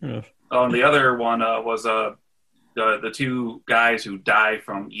enough. Oh, and the other one was the two guys who died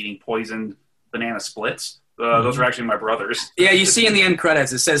from eating poisoned banana splits. Those are actually my brothers. Yeah, you see in the end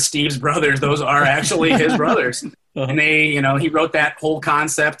credits, it says Steve's brothers. Those are actually his brothers. And they, he wrote that whole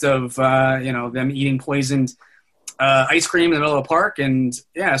concept of, them eating poisoned ice cream in the middle of the park. And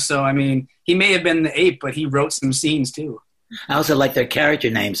yeah, so, he may have been the ape, but he wrote some scenes too. I also like their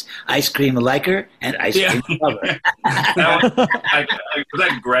character names, Ice Cream Liker and Ice Cream Lover. Was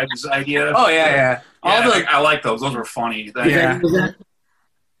that Greg's idea? Oh, yeah. I like those. Those were funny.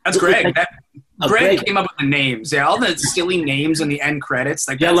 That's Greg. Greg came up with the names. Yeah, all the silly names in the end credits.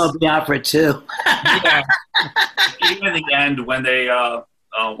 Like Yellow Biafra too. Yeah. Even in the end, when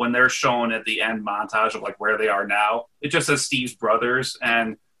they're shown at the end montage of where they are now, it just says Steve's brothers,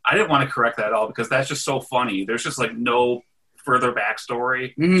 and I didn't want to correct that at all because that's just so funny. There's just no further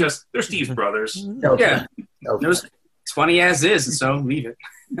backstory. Mm-hmm. Just they're Steve's brothers. So yeah, funny. It's funny as is, so leave it.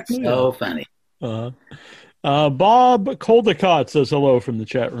 So funny. Bob Coldicott says hello from the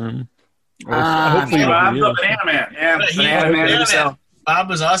chat room. I'm the Banana Man. Yeah, Banana Man himself. Bob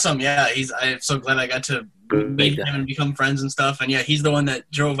was awesome. Yeah, I'm so glad I got to meet him and become friends and stuff. And yeah, he's the one that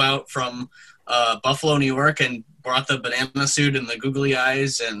drove out from Buffalo, New York, and brought the banana suit and the googly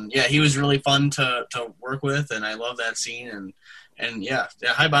eyes. And yeah, he was really fun to work with, and I love that scene. And yeah.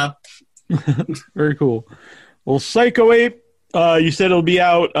 Hi, Bob. Very cool. Well, Psycho Ape, you said it'll be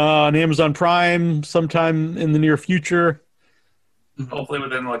out on Amazon Prime sometime in the near future. Hopefully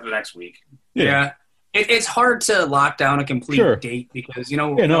within like the next week. Yeah. It's hard to lock down a complete date because,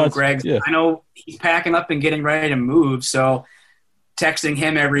 Greg, I know he's packing up and getting ready to move, so texting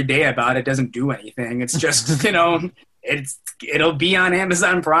him every day about it doesn't do anything. It's just, it'll be on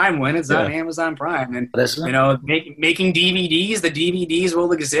Amazon Prime when it's on Amazon Prime. And, making DVDs, the DVDs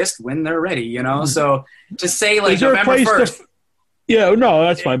will exist when they're ready, So just say, like, November 1st.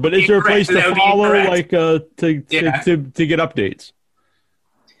 That's fine. But is there a place to follow, like, to get updates?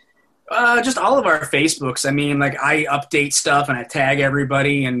 Just all of our Facebooks. I mean, like, I update stuff and I tag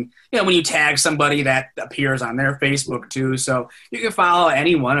everybody. And, when you tag somebody, that appears on their Facebook too. So you can follow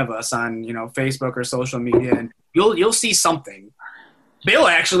any one of us on, Facebook or social media, and you'll see something. Bill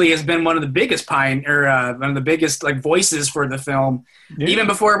actually has been one of the biggest one of the biggest like voices for the film. Yeah. Even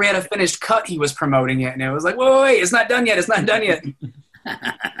before we had a finished cut, he was promoting it, and it was like, wait, it's not done yet. It's not done yet.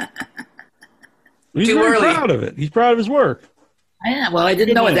 He's very proud of it. He's proud of his work. Yeah, well, I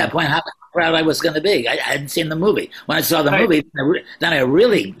didn't know at that point how proud I was going to be. I hadn't seen the movie. When I saw the movie, then I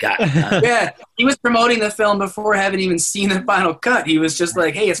really got Yeah, he was promoting the film before having even seen the final cut. He was just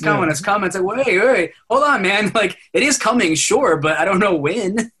like, hey, it's coming, it's coming. It's like, wait, hold on, man. Like, it is coming, sure, but I don't know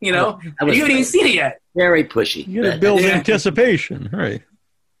when, you haven't even seen it yet. Very pushy. You got to build anticipation, right?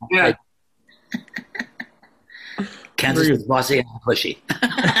 Yeah. Kansas is bossy and pushy.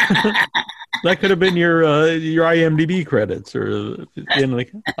 That could have been your IMDb credits, or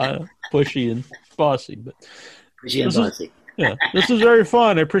pushy and bossy. But pushy and bossy. This is very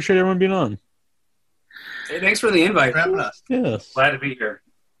fun. I appreciate everyone being on. Hey, thanks for the invite. Yes, glad to be here.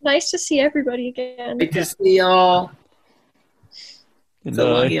 Nice to see everybody again. Good to see y'all. And,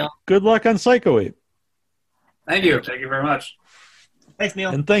 good luck on Psycho Ape. Thank you. Thank you very much. Thanks, Neil.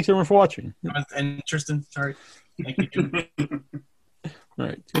 And thanks everyone for watching. And Tristan, sorry. Thank you. All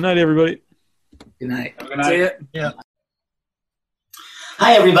right. Good night, everybody. Good night. Good night. Yeah.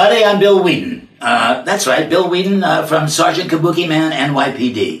 Hi, everybody. I'm Bill Whedon. That's right, Bill Whedon from Sergeant Kabuki Man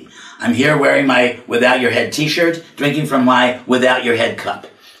NYPD. I'm here wearing my Without Your Head t-shirt, drinking from my Without Your Head cup.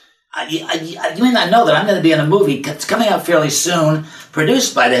 You may not know that I'm going to be in a movie that's coming out fairly soon,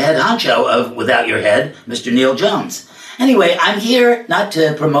 produced by the head honcho of Without Your Head, Mr. Neil Jones. Anyway, I'm here not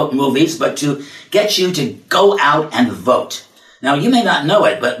to promote movies, but to get you to go out and vote. Now, you may not know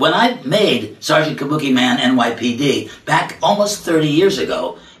it, but when I made Sergeant Kabuki Man NYPD back almost 30 years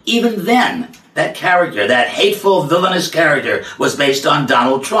ago, even then, that character, that hateful, villainous character, was based on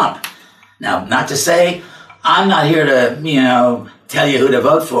Donald Trump. Now, not to say I'm not here to, tell you who to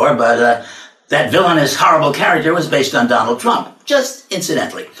vote for, but that villainous, horrible character was based on Donald Trump, just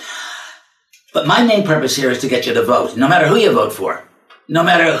incidentally. But my main purpose here is to get you to vote, no matter who you vote for. No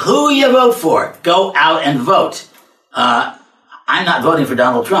matter who you vote for, go out and vote. I'm not voting for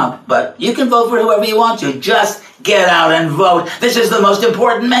Donald Trump, but you can vote for whoever you want to. Just get out and vote. This is the most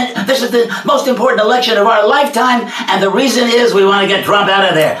important election of our lifetime, and the reason is we want to get Trump out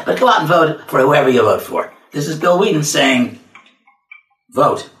of there. But go out and vote for whoever you vote for. This is Bill Whedon saying,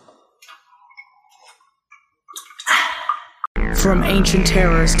 vote. From ancient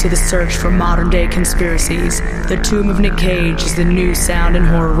terrors to the search for modern-day conspiracies, The Tomb of Nick Cage is the new sound in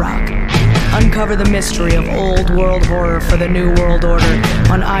horror rock. Uncover the mystery of old world horror for the new world order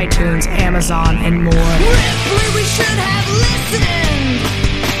on iTunes, Amazon, and more. Ripley, we should have listened.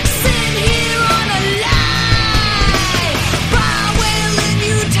 Sitting here on a lie. Barwell and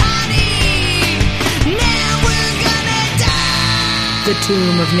Utani. Now we're gonna die. The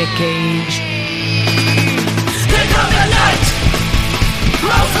Tomb of Nick Cage. They're coming at night.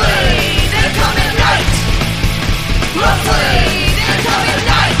 Mostly, they're coming at night. Mostly, they're coming at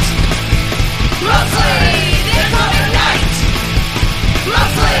night. Mostly, they're coming at night.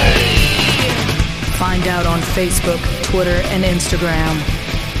 Mostly. Find out on Facebook, Twitter, and Instagram.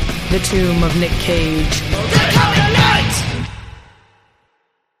 The Tomb of Nick Cage. They're coming